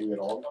the day, we're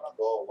all going to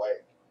go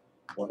away.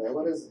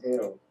 Whatever is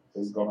here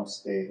is going to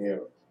stay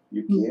here.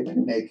 You came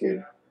in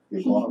naked,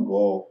 you're going to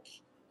go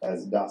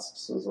as dust.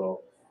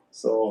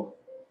 So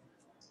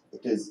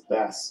it is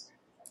best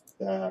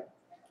that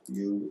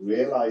you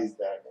realize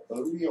that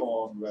early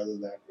on rather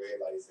than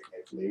realizing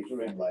it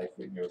later in life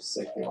when you're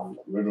sick and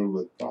riddled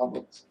with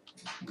problems.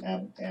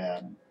 And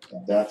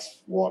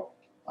that's what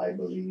I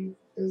believe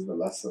is the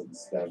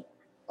lessons that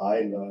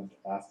I learned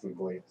after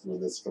going through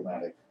this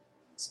traumatic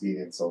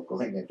experience of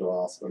going into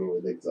a hospital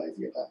with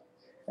anxiety attack.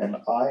 And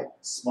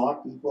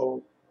smart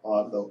people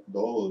are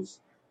those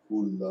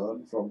who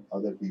learn from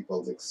other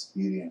people's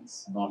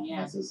experience, not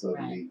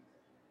necessarily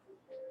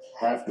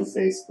have to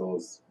face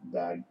those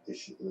bad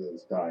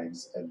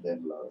times and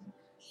then learn.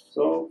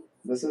 So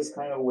this is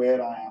kind of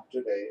where I am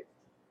today,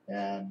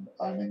 and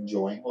I'm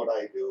enjoying what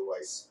I do.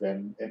 I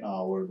spend an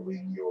hour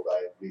doing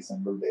yoga every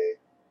single day,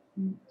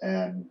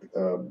 and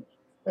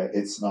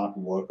it's not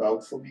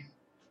workout for me.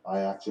 I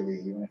actually,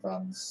 even if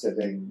I'm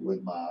sitting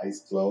with my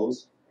eyes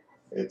closed,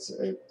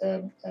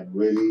 and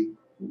really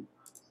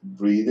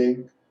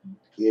breathing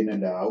in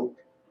and out.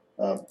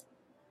 To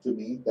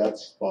me,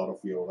 that's part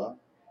of yoga.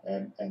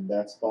 And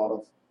that's part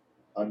of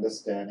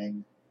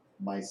understanding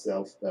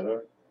myself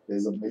better.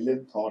 There's a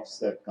million thoughts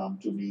that come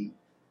to me.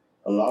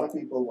 A lot of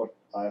people,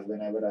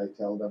 whenever I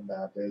tell them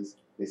that is,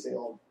 they say,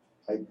 oh,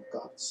 I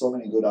got so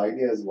many good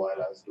ideas while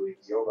I was doing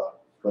yoga,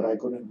 but I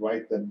couldn't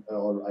write them,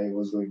 or I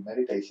was doing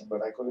meditation,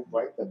 but I couldn't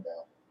write them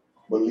down.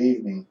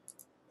 Believe me,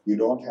 you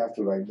don't have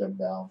to write them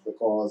down,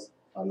 because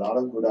a lot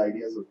of good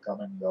ideas will come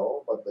and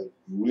go, but the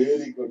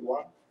really good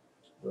one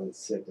will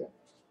sit in.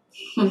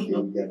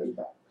 You'll get it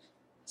back.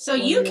 So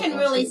you can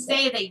really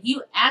say that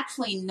you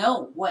actually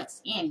know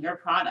what's in your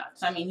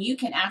products. I mean, you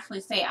can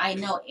actually say, I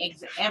know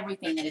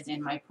everything that is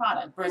in my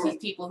product, versus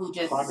people who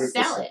just 100%.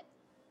 sell it.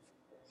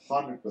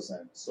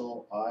 100%.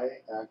 So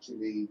I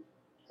actually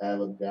have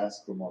a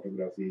gas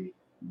chromatography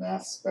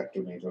mass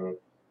spectrometer,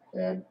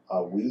 and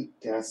we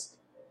test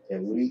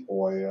every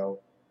oil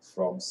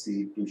from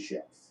seed to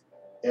shelf.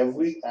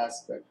 Every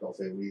aspect of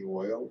every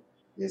oil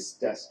is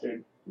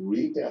tested,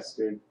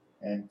 retested,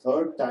 and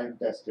third time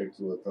tested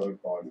through a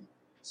third party.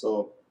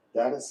 So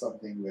that is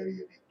something very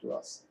unique to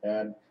us,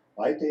 and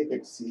I take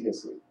it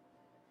seriously.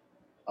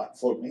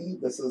 For me,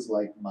 this is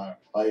like I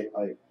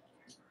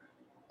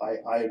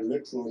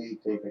literally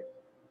take it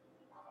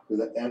to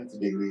the nth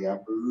degree.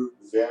 I'm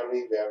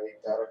very, very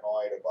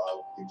paranoid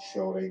about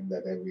ensuring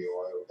that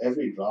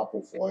every drop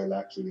of oil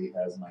actually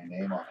has my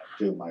name on it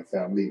too, my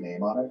family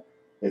name on it.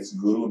 It's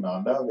Guru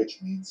Nanda,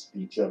 which means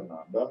teacher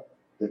Nanda.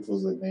 That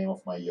was the name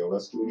of my yoga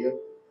studio.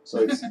 So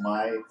it's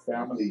my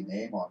family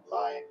name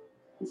online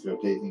if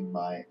you're taking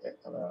my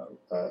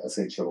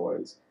essential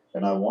oils.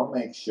 And I want to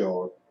make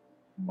sure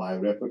my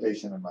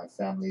reputation and my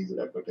family's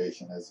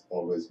reputation is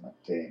always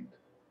maintained.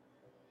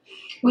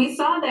 We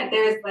saw that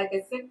there's like a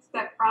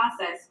 6-step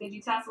process. Could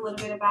you tell us a little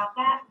bit about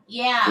that?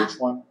 Yeah. Which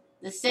one?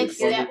 The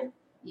 6-step.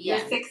 The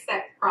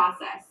 6-step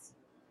process.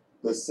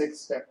 The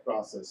 6-step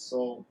process.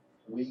 So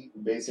we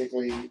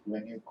basically,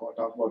 when you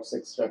talk about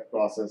 6-step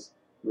process,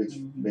 which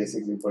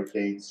basically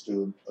pertains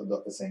to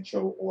the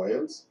essential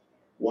oils,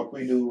 what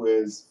we do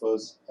is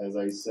first, as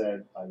I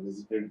said, I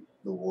visited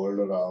the world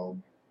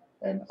around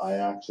and I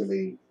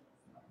actually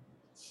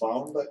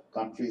found the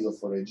countries of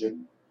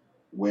origin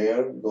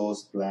where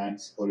those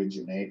plants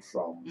originate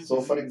from. So,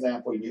 for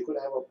example, you could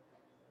have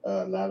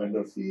a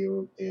lavender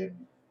field in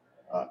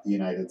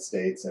United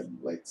States and,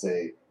 let's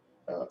say,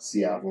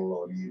 Seattle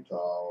or Utah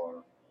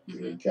or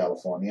even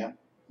California,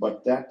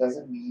 but that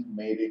doesn't mean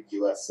made in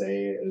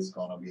USA is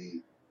going to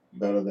be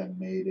better than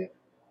made in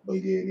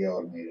Bulgaria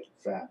or made in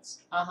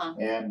France.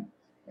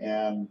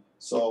 And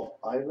so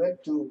I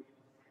went to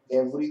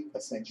every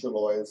essential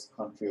oils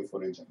country of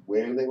origin,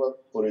 where they were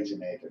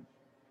originated,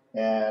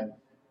 and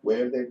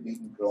where they've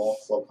been grown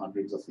for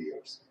hundreds of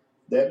years.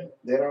 Then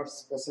there are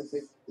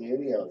specific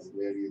areas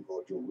where you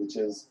go to, which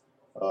is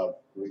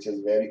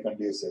very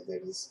conducive.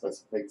 There is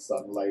specific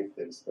sunlight,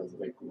 there is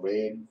specific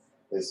rain,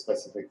 there's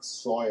specific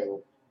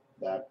soil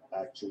that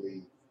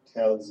actually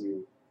tells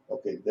you,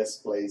 okay, this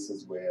place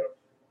is where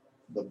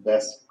the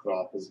best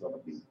crop is going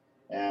to be.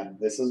 And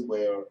this is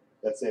where,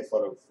 let's say,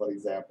 for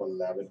example,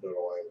 lavender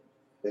oil.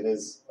 There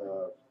is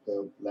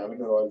the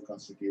lavender oil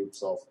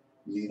constitutes of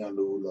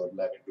linalool or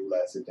lavandul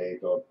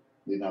acetate or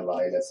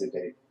linalyl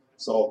acetate.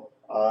 So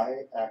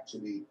I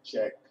actually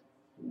check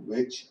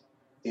which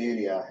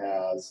area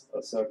has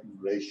a certain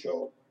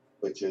ratio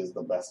which is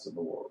the best in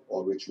the world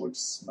or which would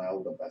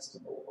smell the best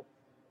in the world.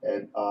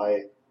 And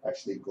I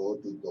actually go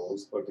to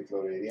those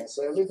particular areas.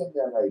 So everything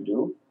that I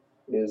do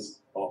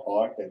is an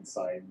art and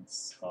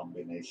science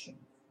combination.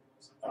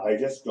 I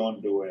just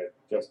don't do it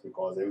just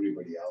because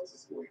everybody else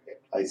is doing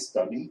it. I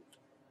study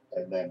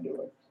and then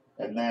do it.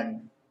 And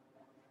then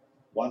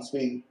once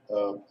we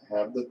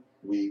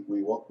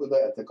we work with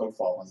the ethical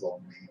farmers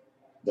only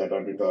that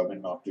are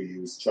determined not to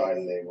use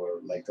child labor,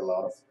 like a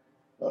lot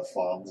of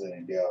farms in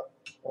India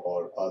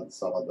or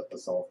some of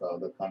the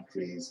other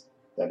countries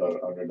that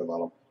are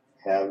underdeveloped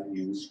have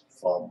used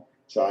farm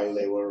child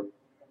labor.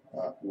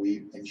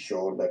 We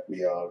ensure that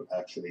we are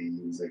actually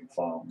using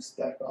farms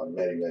that are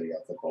very, very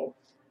ethical.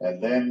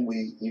 And then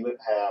we even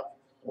have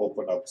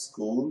opened up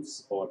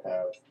schools or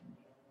have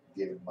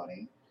given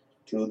money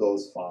to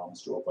those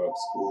farms to open up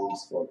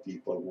schools for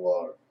people who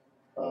are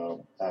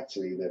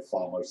actually the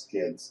farmers'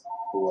 kids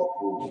who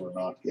are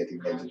not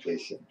getting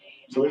education.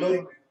 So we're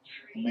doing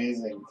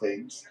amazing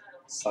things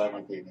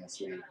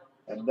simultaneously.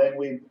 And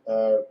then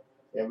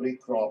every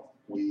crop,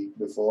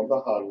 before the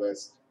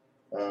harvest,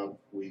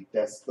 we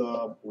test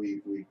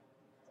we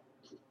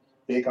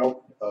take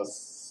out a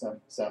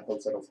sample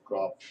set of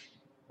crop,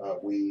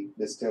 we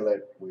distill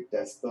it, we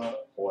test the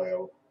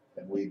oil,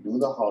 and we do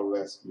the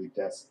harvest, we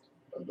test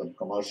the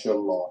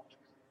commercial lot.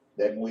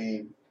 Then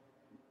we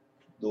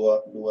do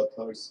a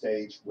third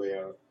stage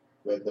where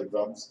when the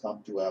drums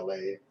come to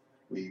LA,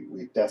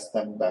 we test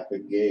them back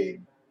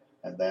again,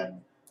 and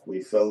then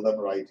we fill them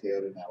right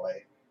here in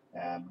LA.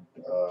 And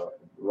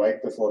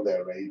right before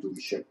they're ready to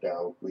be shipped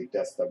out, we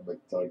test them with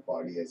third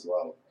party as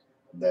well.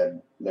 And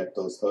then let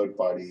those third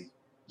party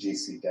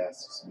GC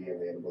tests be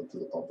available to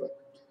the public.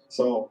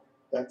 So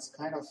that's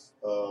kind of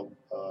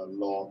a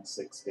long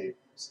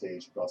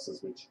 6-stage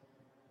process, which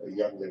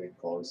Young Living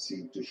calls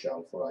seed to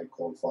shelf, or I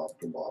call farm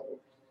to bottle,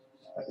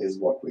 is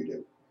what we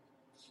do.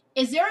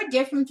 Is there a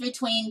difference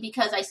between,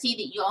 because I see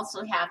that you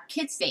also have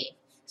KidSafe,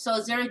 so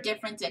is there a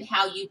difference in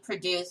how you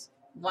produce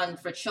one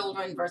for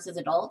children versus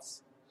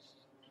adults?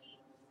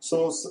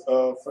 So,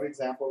 for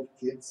example,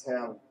 kids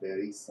have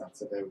very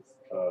sensitive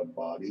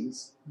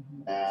bodies,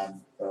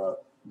 and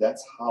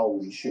that's how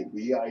we should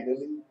be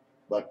ideally.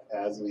 But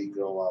as we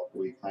grow up,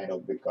 we kind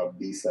of become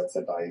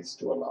desensitized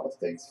to a lot of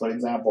things. For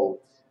example,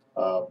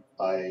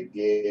 I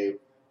gave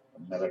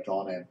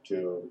melatonin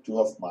to 2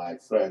 of my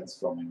friends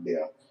from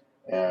India,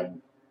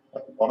 and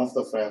one of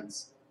the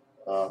friends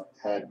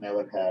had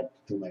never had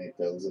too many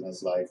pills in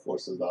his life,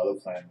 versus the other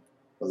friend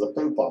was a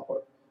pill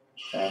popper.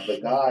 And the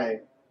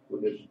guy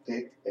who didn't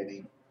take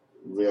any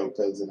real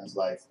pills in his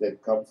life,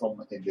 they'd come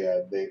from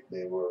India, and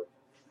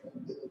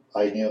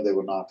I knew they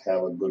would not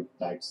have a good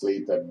night's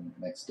sleep, and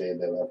next day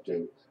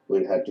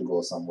we'd have to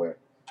go somewhere.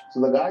 So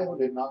the guy who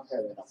did not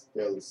have enough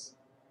pills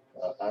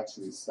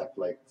actually slept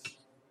like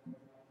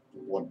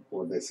what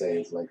they say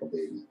is like a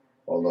baby.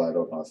 Although I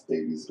don't know if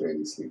babies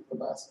really sleep the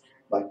best.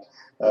 But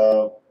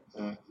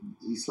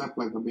he slept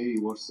like a baby,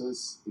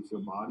 versus if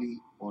your body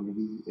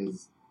already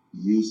is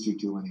used to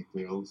too many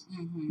pills,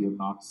 you're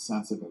not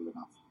sensitive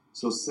enough.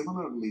 So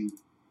similarly,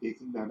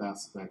 taking that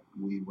aspect,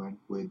 we went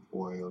with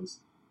oils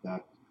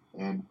that,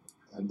 and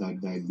the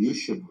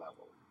dilution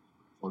level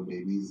for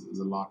babies is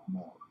a lot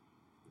more.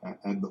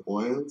 And the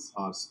oils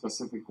are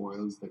specific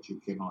oils that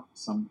you cannot,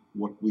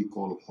 what we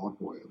call hot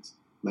oils.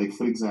 Like,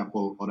 for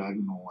example,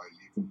 oregano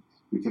oil.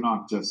 You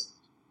cannot just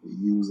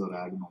use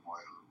oregano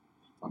oil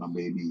on a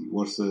baby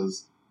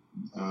versus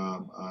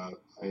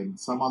and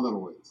some other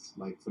oils.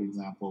 Like, for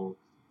example,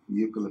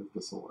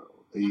 eucalyptus oil.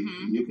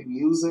 You can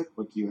use it,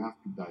 but you have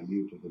to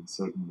dilute it in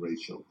certain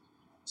ratio.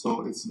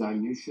 So it's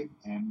dilution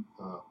and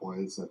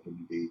oil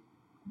certainty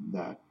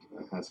that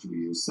has to be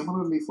used.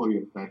 Similarly for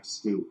your pets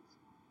too.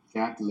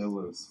 Cat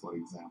livers, for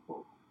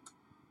example.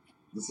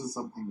 This is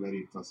something very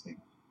interesting.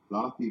 A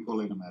lot of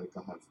people in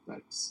America have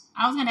pets.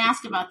 I was going to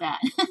ask about that.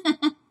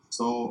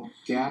 So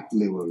cat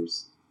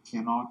livers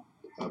cannot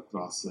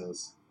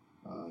process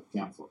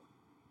camphor.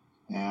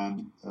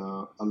 And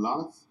a lot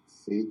of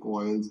fake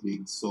oils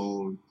being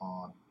sold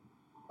on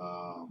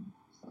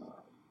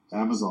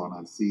Amazon,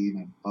 I've seen,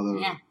 and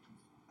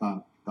other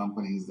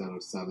companies that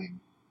are selling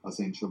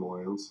essential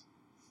oils,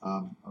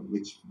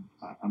 which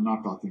I'm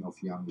not talking of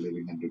Young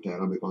Living and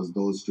doTERRA, because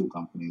those two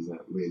companies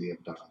really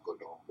have done a good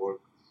homework.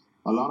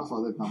 A lot of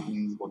other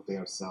companies, what they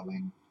are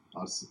selling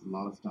are a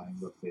lot of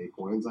times are fake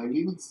oils. I've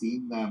even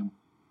seen them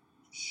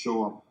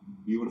show up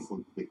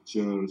beautiful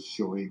pictures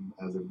showing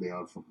as if they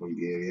are from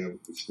Bulgaria,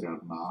 which they are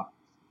not.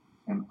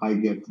 And I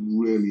get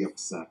really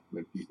upset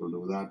when people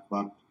do that.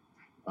 But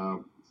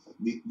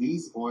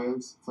these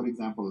oils, for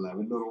example,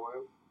 lavender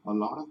oil, a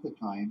lot of the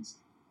times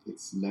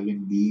it's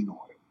lavandine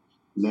oil.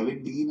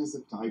 Lavandine is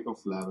a type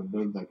of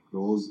lavender that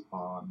grows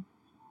on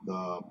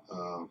the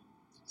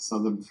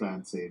southern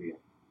France area.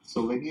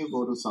 So when you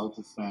go to south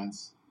of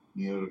France,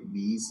 near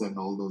Nice and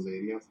all those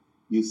areas,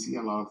 you see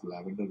a lot of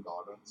lavender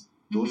gardens.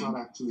 Those are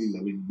actually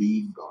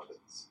lavandine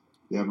gardens.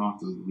 They are not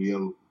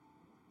real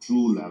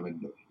true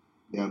lavender.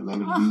 They are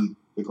lavandine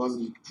because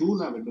true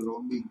lavender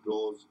only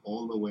grows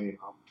all the way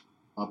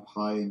up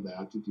high in the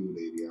altitude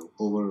area,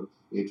 over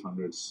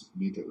 800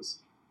 meters.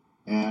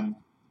 And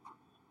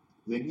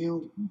when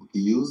you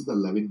use the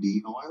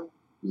lavandine oil,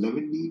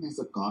 lavandine is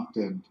a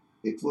content.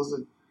 It was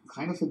a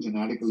kind of a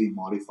genetically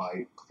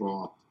modified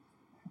crop.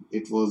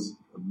 It was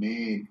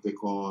made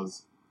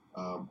because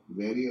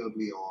very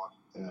early on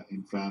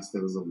in France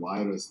there was a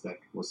virus that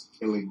was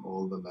killing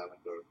all the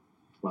lavender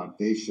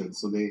plantations.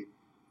 So they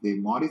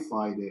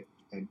modified it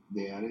and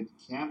they added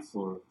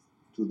camphor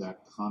to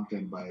that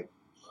content by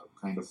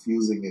kind of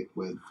fusing it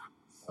with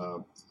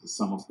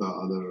some of the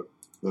other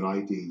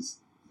varieties.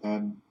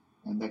 And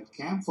that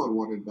camphor,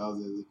 what it does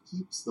is it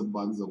keeps the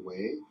bugs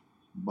away,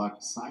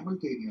 but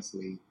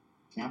simultaneously,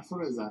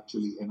 camphor is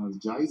actually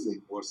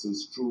energizing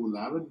versus true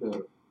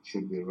lavender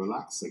should be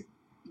relaxing.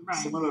 Right.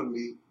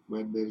 Similarly,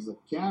 when there's a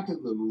cat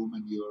in the room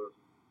and you're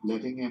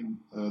letting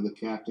the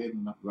cat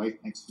in right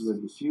next to the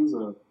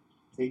diffuser,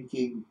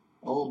 thinking,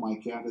 oh, my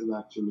cat is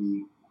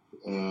actually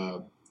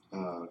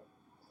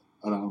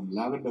around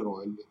lavender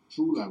oil,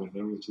 true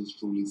lavender, which is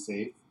truly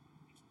safe,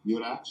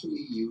 you're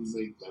actually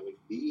using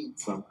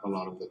lavandine a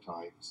lot of the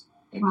times.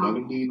 And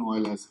lavandine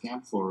oil has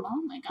camphor,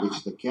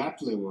 which the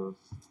cat liver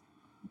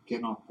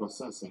cannot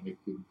process, and it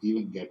can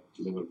even get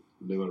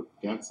liver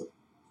cancer.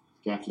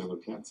 Cat liver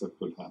cancer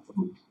could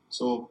happen.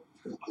 So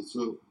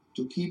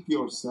to keep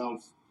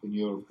yourself and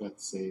your pet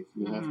safe,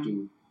 you have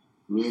to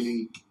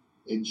really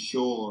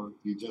ensure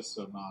you just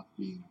are not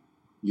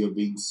you're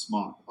being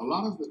smart. A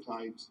lot of the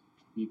times,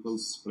 people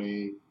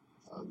spray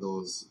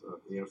those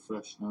air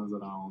fresheners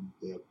around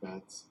their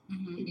pets.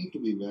 They need to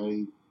be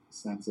very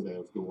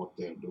sensitive to what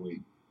they're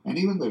doing. And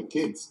even their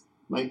kids.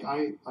 Like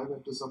I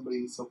went to some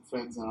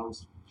friend's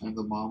house, and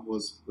the mom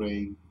was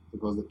spraying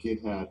because the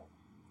kid had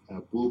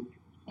pooped,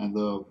 and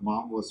the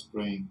mom was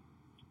spraying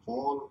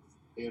all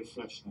air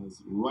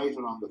fresheners right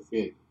around the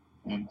kid.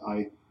 And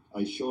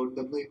I showed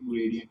them the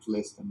ingredient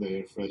list and the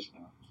air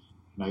freshener.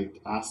 And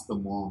I asked the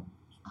mom,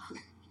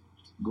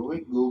 go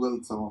and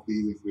Google some of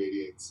these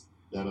ingredients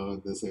that are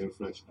in this air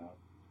freshener.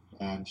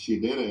 And she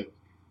did it,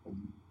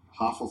 and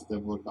half of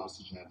them were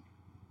carcinogenic.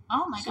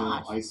 Oh my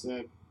gosh. So I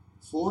said,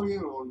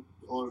 4-year-old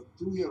or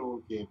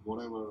 2-year-old kid,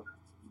 whatever,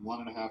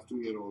 1.5,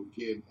 2-year-old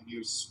kid, and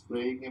you're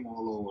spraying him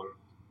all over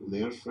with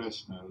air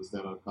fresheners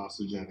that are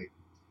carcinogenic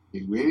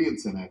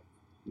ingredients in it.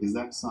 Is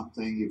that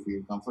something you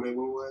feel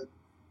comfortable with?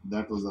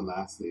 That was the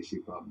last day she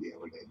probably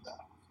ever did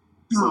that.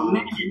 Oh,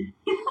 man.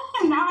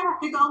 Now I have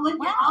to go look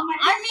at all my...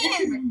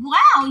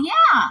 wow,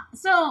 yeah.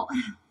 So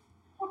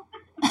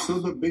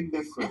the big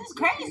difference... This is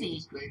crazy. Let me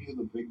explain you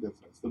the big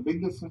difference. The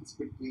big difference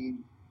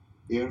between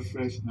air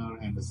freshener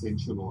and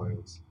essential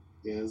oils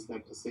is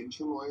that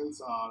essential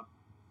oils are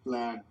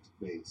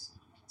plant-based.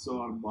 So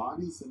our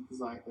body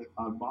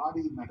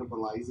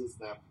metabolizes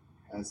them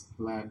as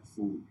plant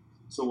food.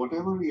 So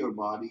whatever your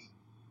body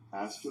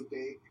has to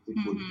take, it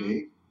would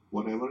take.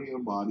 Whatever your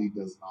body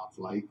does not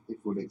like, it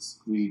would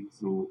excrete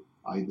through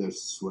either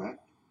sweat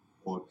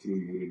or through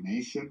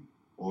urination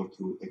or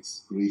through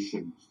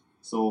excretion.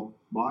 So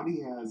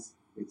body has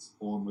its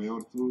own way,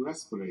 or through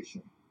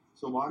respiration.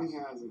 So body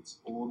has its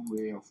own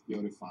way of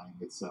purifying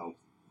itself,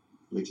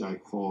 which I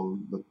call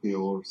the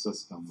pure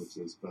system, which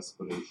is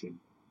respiration,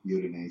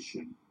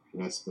 urination,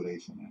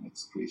 respiration, and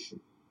excretion.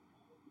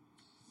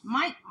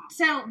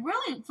 So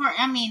really,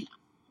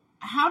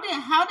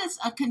 how does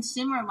a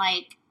consumer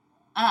like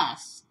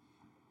us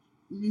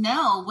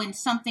know when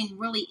something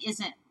really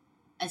isn't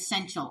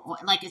essential, or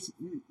like it's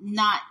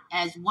not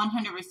as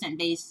 100%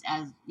 based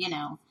as,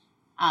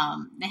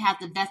 they have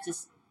the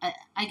best,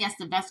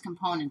 the best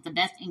components, the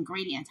best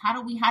ingredients. How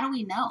do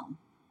we know?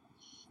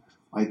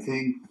 I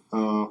think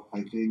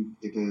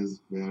it is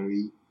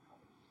very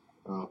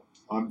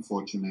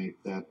unfortunate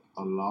that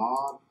a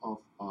lot of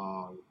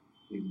our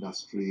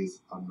industry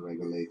is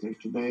unregulated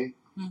today,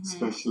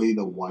 especially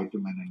the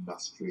vitamin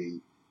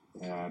industry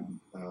and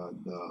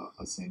the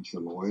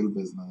essential oil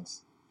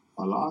business.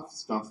 A lot of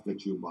stuff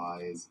that you buy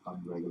is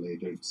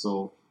unregulated,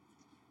 so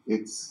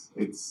it's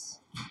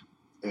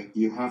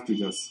you have to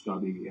just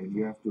study and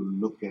you have to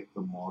look at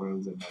the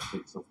morals and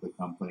ethics of the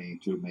company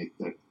to make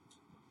that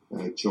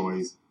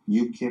choice.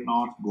 You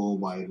cannot go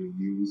by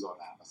reviews on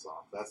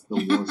Amazon. That's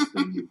the worst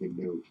thing you can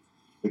do,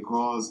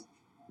 because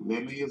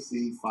when you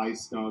see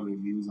 5-star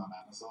reviews on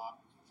Amazon,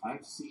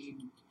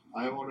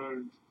 I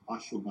ordered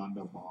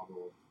ashwagandha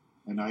bottle,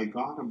 and I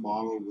got a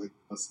bottle with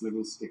a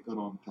little sticker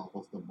on top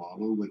of the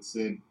bottle which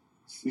said,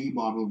 free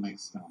bottle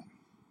next time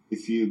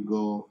if you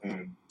go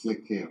and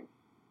click here.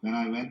 When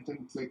I went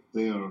and clicked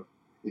there,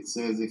 it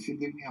says, if you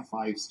give me a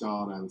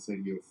 5-star, I'll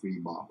send you a free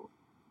bottle.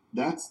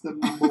 That's the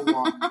number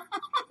one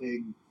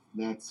thing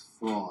that's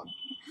fraud,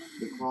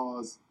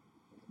 because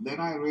then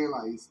I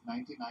realized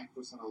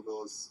 99% of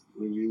those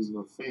reviews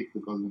were fake,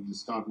 because when you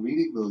start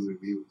reading those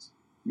reviews,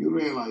 you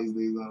realize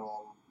these are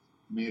all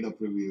made-up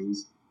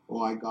reviews.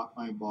 Oh, I got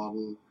my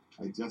bottle,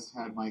 I just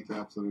had my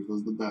capsule, it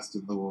was the best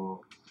in the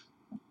world.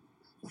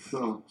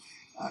 So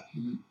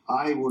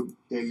I would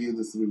tell you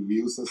this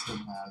review system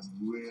has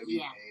really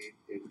made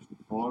it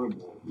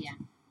horrible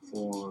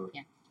for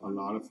a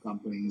lot of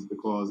companies,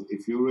 because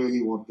if you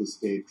really want to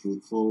stay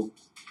truthful,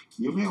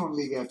 you may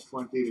only get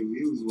 20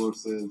 reviews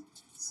versus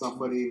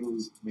somebody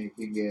who's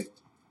making it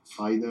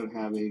either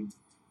having,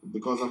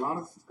 because a lot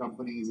of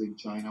companies in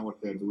China,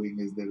 what they're doing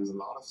is there is a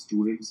lot of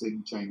students,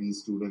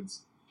 Chinese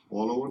students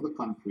all over the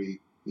country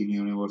in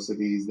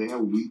universities. They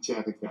have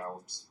WeChat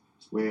accounts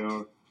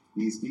where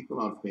these people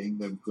are paying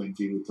them $20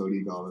 to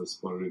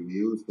 $30 per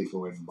review if they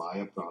go and buy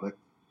a product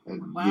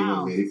and give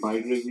a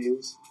verified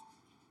reviews.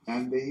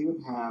 And they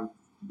even have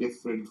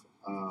different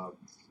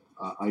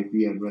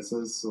IP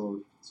addresses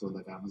so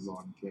that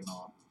Amazon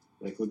cannot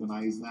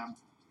recognize them.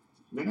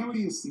 Whenever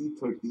you see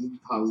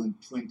 13,000,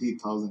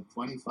 20,000,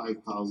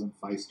 25,000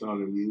 5-star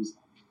reviews,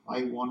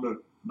 I wonder,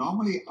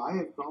 normally I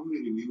have probably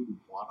reviewed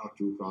 1 or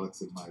 2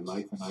 products in my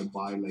life, and I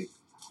buy like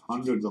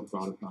hundreds of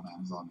products on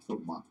Amazon per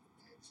month.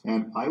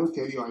 And I will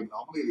tell you, I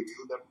normally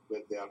review them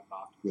when they are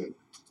not good.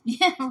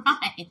 Yeah,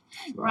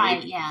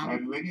 right, yeah.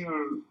 And when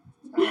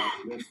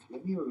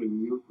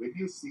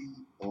you see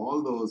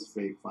all those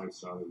fake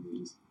 5-star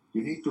reviews,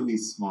 you need to be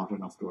smart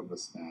enough to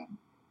understand,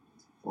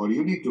 or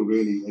you need to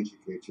really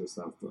educate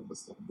yourself to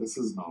understand this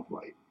is not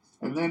right.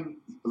 And then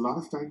a lot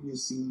of time you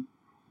see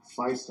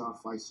 5-star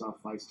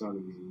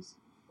reviews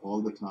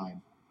all the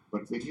time.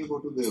 But when you go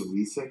to the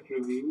recent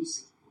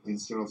reviews,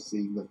 instead of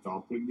seeing the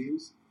top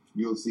reviews,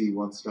 you'll see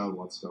 1 star,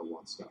 1 star,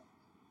 1 star.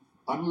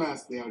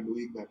 Unless they are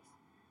doing that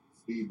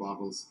free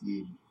bottle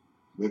scheme,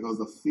 because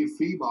the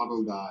free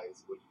bottle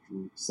guys would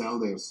sell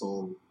their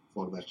soul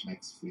for that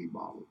next free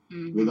bottle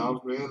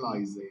without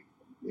realizing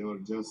they were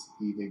just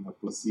eating a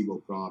placebo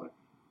product,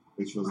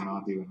 which was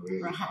not even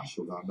really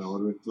ashwagandha,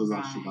 or it was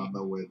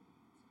ashwagandha with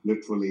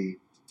literally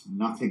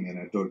nothing in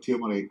it, or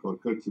turmeric or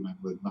curcumin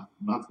with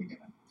nothing in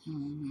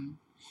it.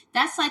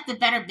 That's like the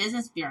Better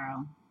Business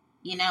Bureau.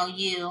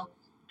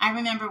 I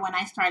remember when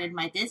I started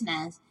my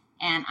business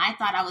and I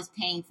thought I was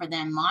paying for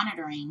them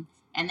monitoring,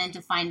 and then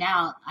to find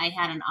out I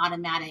had an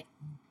automatic,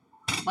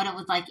 but it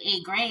was like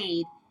A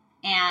grade,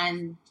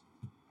 and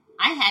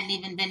I hadn't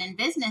even been in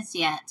business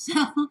yet. So,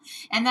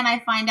 and then I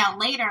find out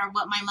later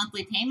what my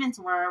monthly payments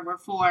were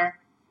for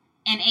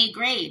an A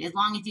grade. As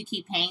long as you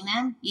keep paying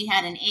them, you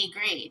had an A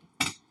grade,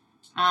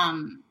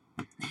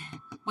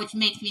 which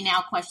makes me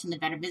now question the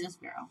Better Business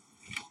Bureau.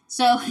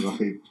 So,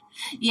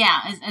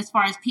 yeah, as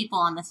far as people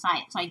on the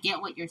site. So I get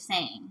what you're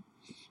saying.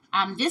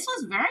 This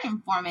was very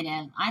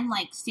informative. I'm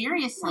like,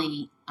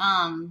 seriously,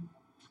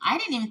 I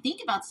didn't even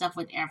think about stuff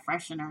with air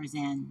fresheners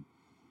in.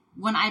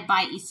 When I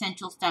buy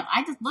essential stuff,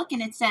 I just look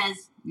and it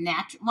says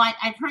natural. Well,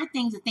 I've heard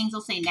things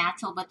will say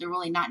natural, but they're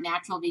really not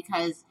natural,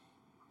 because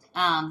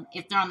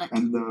if they're on the...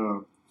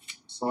 And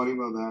sorry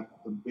about that,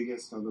 the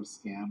biggest other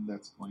scam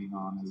that's going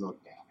on is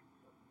organic.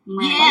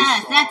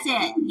 Yes, that's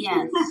it.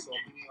 Yes. There's so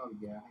many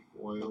organic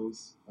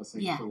oils,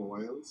 essential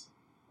oils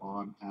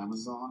on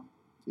Amazon.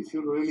 If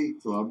you really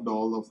clubbed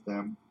all of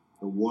them,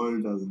 the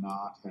world does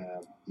not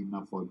have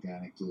enough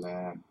organic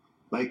land.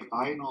 Like,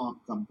 I know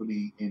a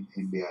company in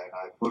India, and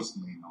I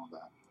personally know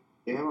that.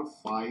 They have a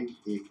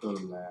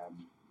 5-acre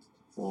land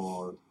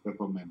for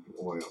peppermint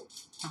oil.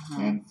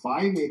 Uh-huh. And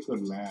 5-acre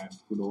land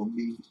could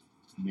only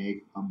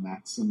make a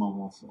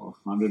maximum of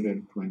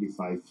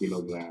 125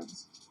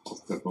 kilograms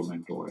of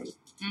peppermint oil.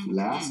 Mm-hmm.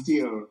 Last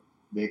year,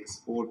 they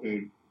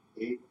exported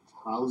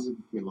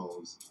 8,000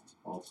 kilos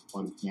of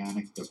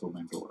organic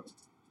peppermint oil.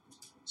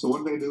 So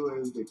what they do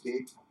is they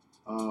take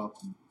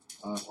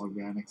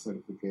organic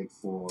certificate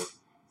for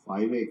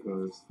 5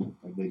 acres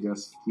and they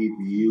just keep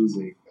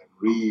using and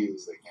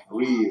reusing and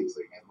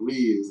reusing and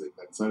reusing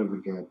that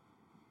certificate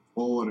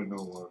over and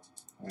over,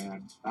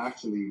 and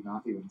actually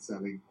not even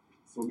selling.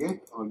 Forget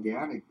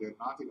organic, they're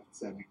not even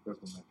selling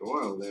peppermint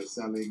oil. They're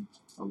selling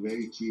a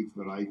very cheap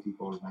variety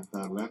called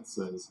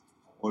mentholensis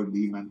or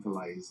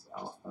dementholized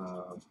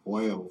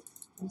oil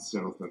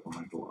instead of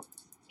peppermint oil.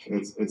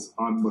 It's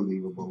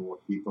unbelievable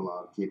what people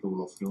are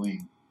capable of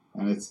doing.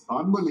 And it's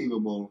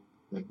unbelievable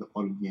that the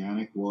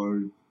organic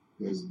world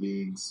is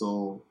being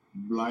so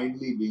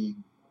blindly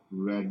being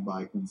read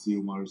by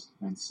consumers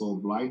and so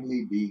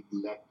blindly being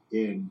let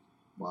in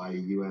by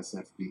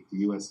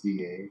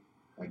USDA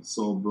and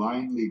so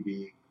blindly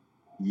being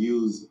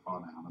used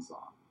on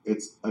Amazon.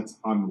 It's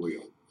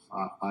unreal.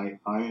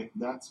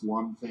 That's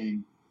one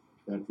thing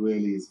that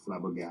really is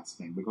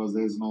flabbergasting, because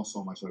there's no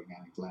so much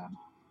organic land,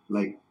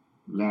 like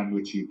land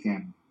which you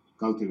can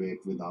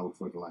cultivate without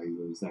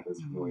fertilizers, that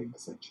is growing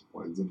essential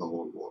oils in the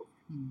whole world.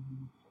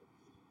 Mm-hmm.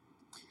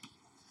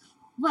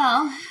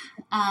 Well,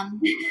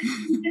 thank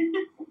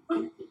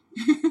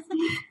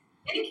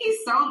you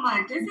so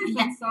much. This has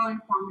been so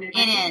informative.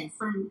 It is.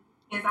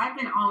 Because I've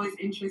been always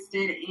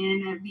interested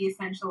in the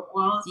essential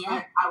oils,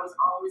 but I was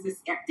always a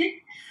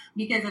skeptic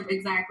because of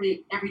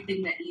exactly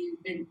everything that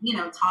you've been,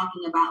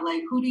 talking about.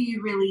 Like, who do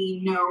you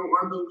really know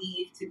or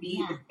believe to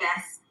be the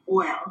best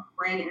oil,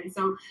 right? And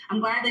so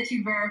I'm glad that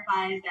you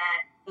verified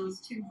that those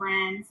two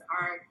brands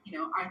are,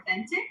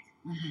 authentic.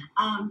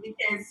 Mm-hmm.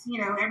 Because,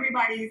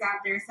 everybody's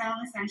out there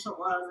selling essential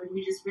oils and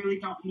we just really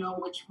don't know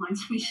which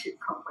ones we should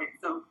go with.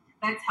 So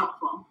that's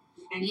helpful.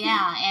 Thank you.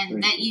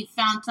 And that you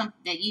found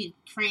something, that you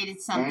created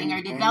something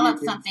or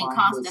developed something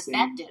cost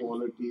effective.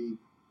 Quality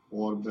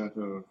or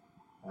better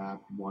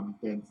at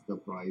 1/10 the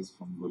price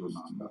from Guru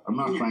Nanda. I'm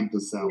not trying to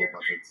sell,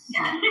 but it's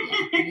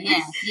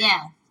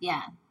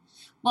yeah.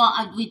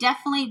 Well, we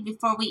definitely,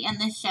 before we end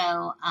the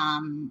show,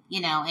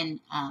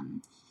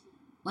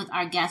 with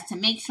our guests, to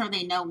make sure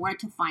they know where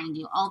to find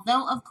you.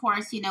 Although, of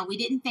course, we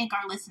didn't thank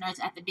our listeners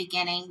at the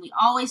beginning. We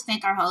always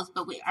thank our hosts,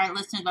 but our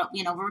listeners,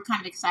 we're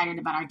kind of excited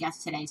about our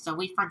guests today. So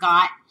we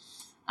forgot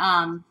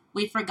to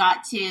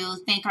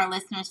thank our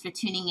listeners for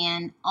tuning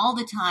in all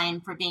the time,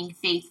 for being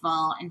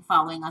faithful and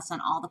following us on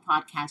all the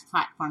podcast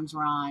platforms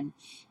we're on,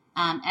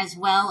 as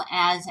well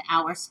as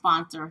our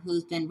sponsor,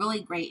 who's been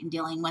really great in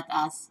dealing with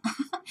us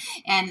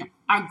and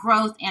our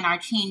growth and our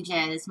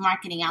changes,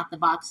 Marketing Out the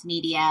Box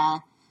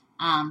Media,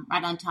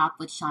 right on top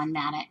with Sean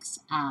Maddox.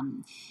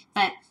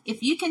 But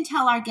if you can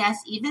tell our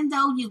guests, even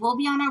though you will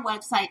be on our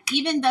website,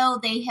 even though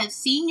they have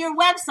seen your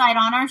website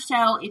on our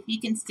show, if you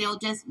can still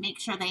just make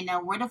sure they know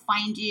where to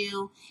find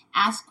you,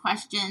 ask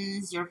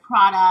questions, your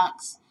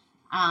products,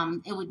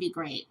 it would be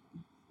great.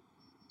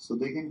 So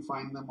they can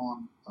find them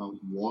on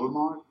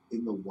Walmart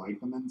in the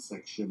vitamin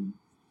section.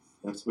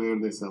 That's where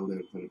they sell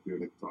their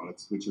therapeutic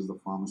products, which is the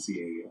pharmacy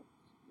area.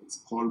 It's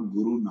called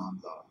Guru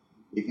Nanda.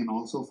 They can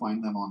also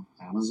find them on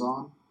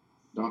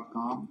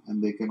Amazon.com,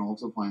 and they can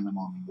also find them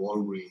on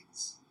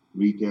Walgreens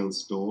retail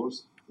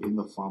stores in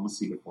the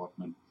pharmacy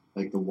department,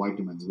 like the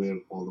vitamins, where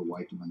all the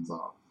vitamins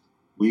are.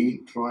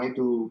 We try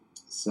to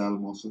sell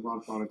most of our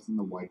products in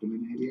the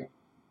vitamin area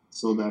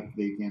so that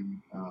they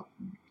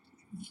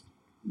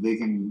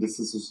can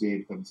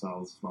disassociate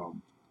themselves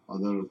from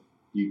other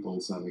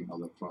people selling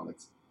other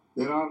products.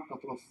 There are a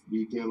couple of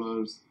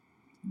retailers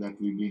that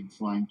we've been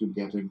trying to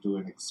get into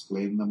and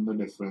explain them the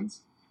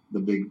difference.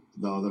 The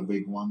other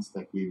big ones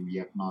that we've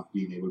yet not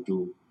been able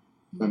to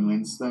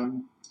convince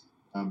them,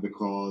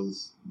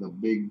 because the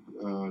big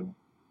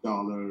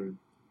dollar,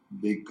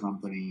 big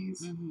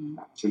companies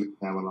actually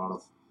have a lot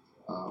of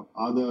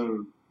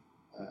other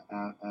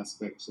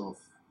aspects of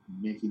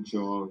making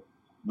sure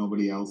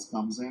nobody else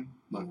comes in.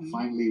 But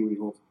finally, we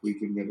hope we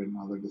can get in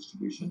other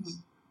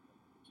distributions.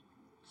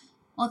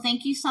 Well,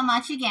 thank you so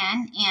much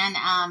again,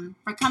 and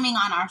for coming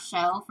on our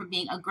show, for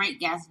being a great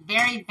guest.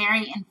 Very,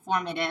 very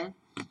informative.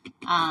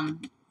 I'm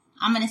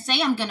going to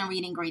say I'm going to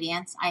read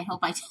ingredients. I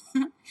hope I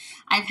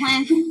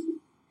plan,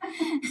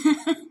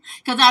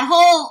 because that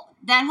whole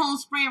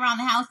spray around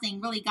the house thing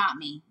really got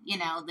me.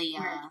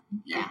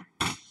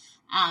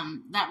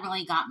 That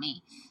really got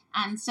me.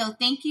 And so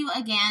thank you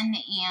again,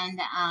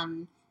 and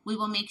we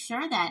will make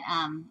sure that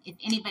if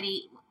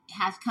anybody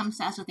comes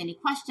to us with any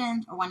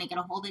questions or want to get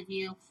a hold of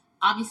you,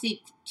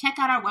 obviously check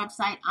out our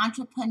website,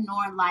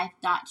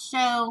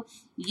 entrepreneurlife.show.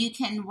 You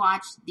can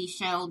watch the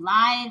show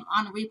live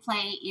on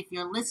replay. If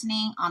you're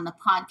listening on the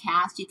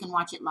podcast, you can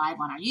watch it live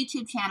on our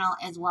YouTube channel,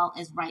 as well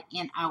as right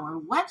in our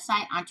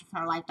website,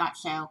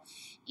 entrepreneurlife.show.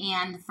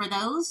 And for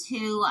those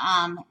who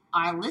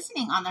are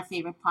listening on their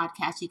favorite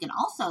podcast, you can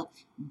also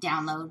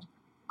download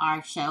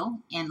our show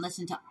and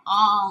listen to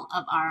all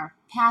of our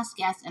past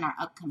guests and our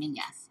upcoming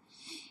guests.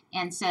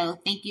 And so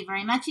thank you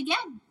very much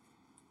again.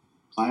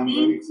 I'm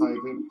very excited.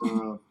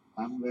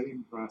 I'm very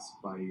impressed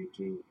by you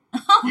two.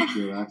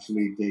 You're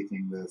actually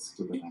taking this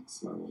to the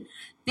next level.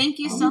 Thank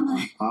you so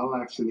much. I'll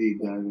actually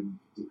delve in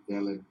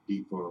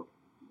deeper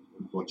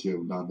in what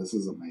you've done. This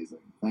is amazing.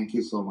 Thank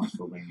you so much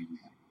for bringing me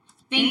in.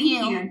 Thank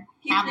you.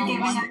 Have a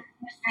giving us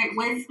great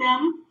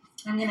wisdom.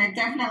 I'm going to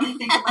definitely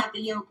think about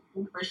the yoga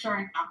for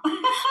sure now.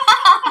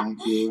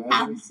 Thank you. As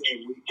I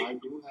said, I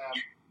do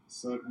have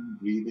certain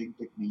breathing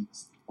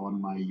techniques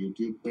on my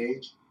YouTube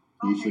page.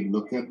 You should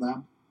look at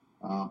them.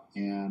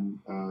 And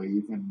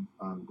you can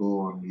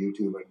go on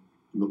YouTube and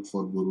look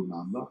for Guru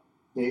Nanda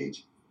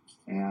page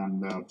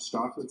and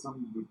start with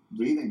some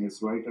breathing.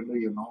 It's right under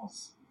your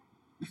nose.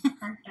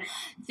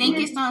 Thank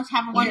you so much.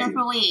 Have a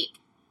wonderful week.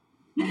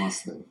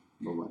 Namaste.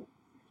 Bye-bye.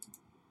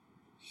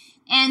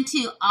 And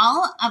to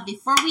all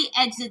before we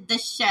exit the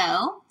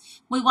show,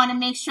 we want to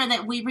make sure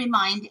that we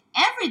remind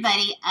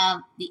everybody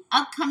of the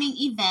upcoming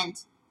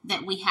event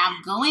that we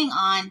have going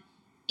on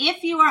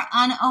if you are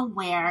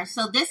unaware.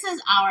 So this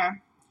is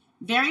our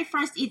very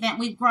first event.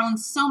 We've grown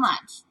so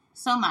much,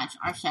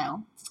 our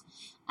show.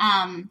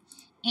 And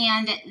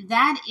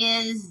that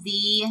is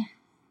the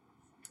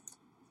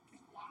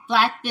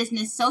Black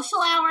Business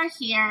Social Hour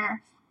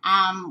here,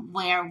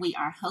 where we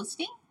are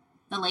hosting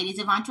the Ladies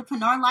of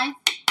Entrepreneur Life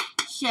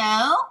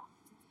show.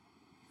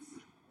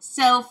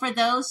 So for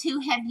those who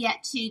have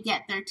yet to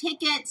get their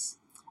tickets,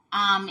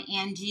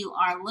 and you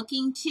are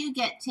looking to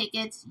get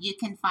tickets, you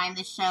can find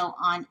the show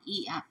on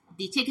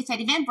the tickets at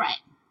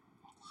Eventbrite.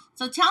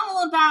 So tell them a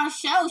little about our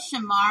show,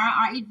 Shamar,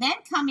 our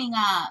event coming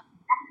up.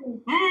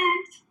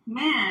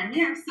 Man, we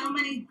have so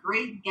many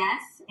great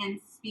guests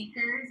and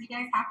speakers. You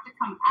guys have to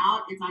come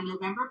out. It's on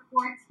November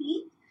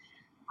 14th.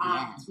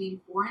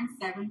 Between 4 and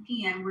 7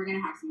 p.m. We're going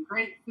to have some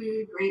great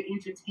food, great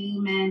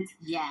entertainment.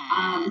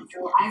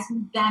 So as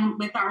we've done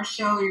with our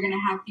show, you're going to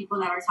have people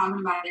that are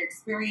talking about their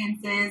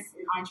experiences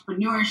in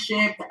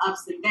entrepreneurship, the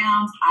ups and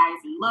downs,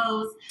 highs and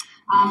lows,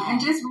 and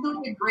just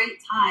really a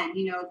great time,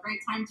 a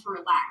great time to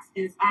relax.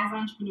 Because as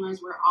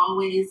entrepreneurs, we're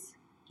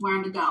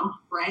on the go,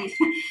 right?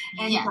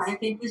 And so I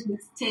think it's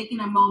just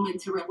taking a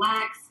moment to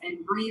relax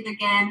and breathe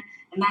again.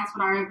 And that's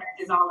what our event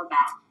is all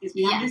about. Because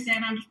we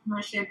understand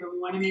entrepreneurship, and we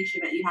want to make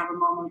sure that you have a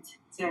moment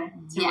to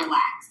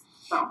relax.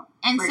 So,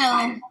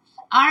 excited.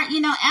 Our,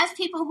 as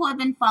people who have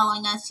been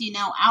following us,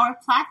 our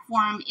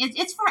platform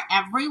it's for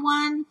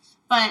everyone,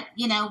 but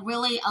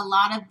really a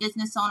lot of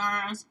business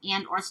owners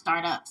and or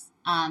startups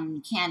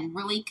can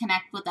really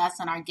connect with us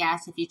and our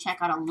guests. If you check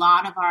out a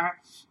lot of our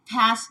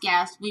past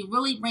guests, we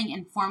really bring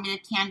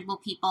informative, tangible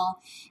people.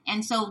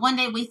 And so one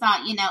day we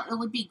thought, it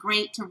would be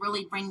great to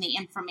really bring the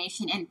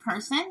information in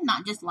person,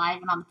 not just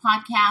live and on the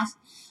podcast.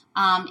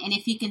 And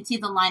if you can see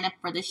the lineup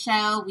for the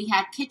show, we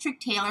have Kittrick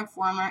Taylor,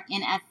 former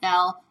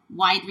NFL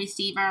wide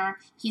receiver.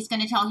 He's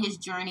going to tell his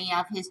journey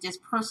of his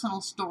just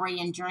personal story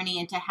and journey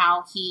into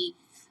how he,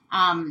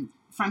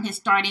 from his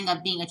starting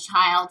of being a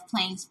child,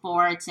 playing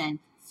sports and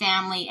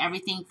family,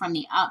 everything from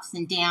the ups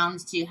and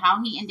downs to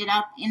how he ended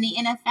up in the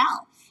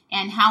NFL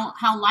and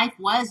how life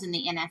was in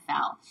the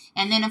NFL.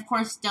 And then, of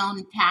course,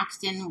 Stone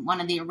Paxton,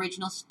 one of the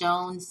original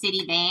Stone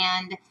City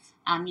Band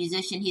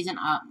musician. He's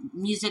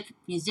a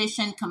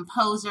musician,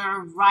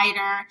 composer,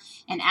 writer,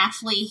 and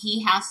actually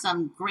he has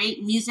some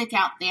great music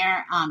out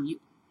there.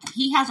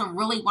 He has a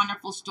really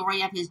wonderful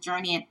story of his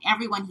journey and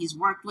everyone he's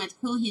worked with,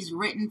 who he's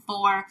written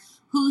for,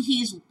 who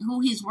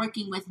he's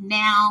working with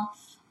now,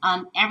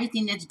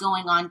 everything that's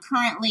going on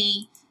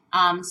currently.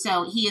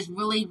 So he is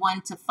really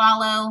one to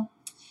follow.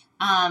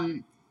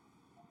 And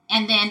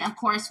then, of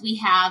course, we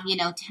have,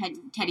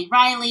 Teddy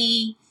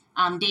Riley,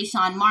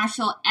 Deshaun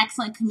Marshall,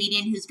 excellent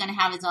comedian who's going to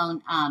have his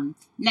own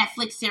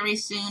Netflix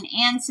series soon,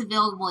 and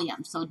Seville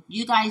Williams. So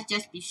you guys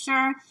just be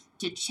sure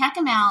to check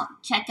them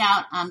out. Check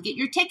out, get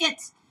your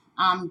tickets.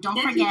 Don't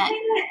forget.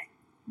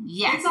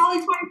 Yes. It's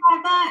only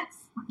 $25.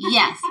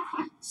 Yes.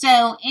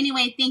 So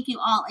anyway, thank you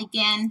all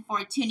again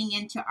for tuning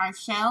into our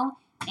show,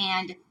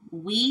 and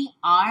we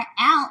are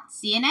out.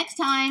 See you next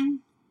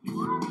time.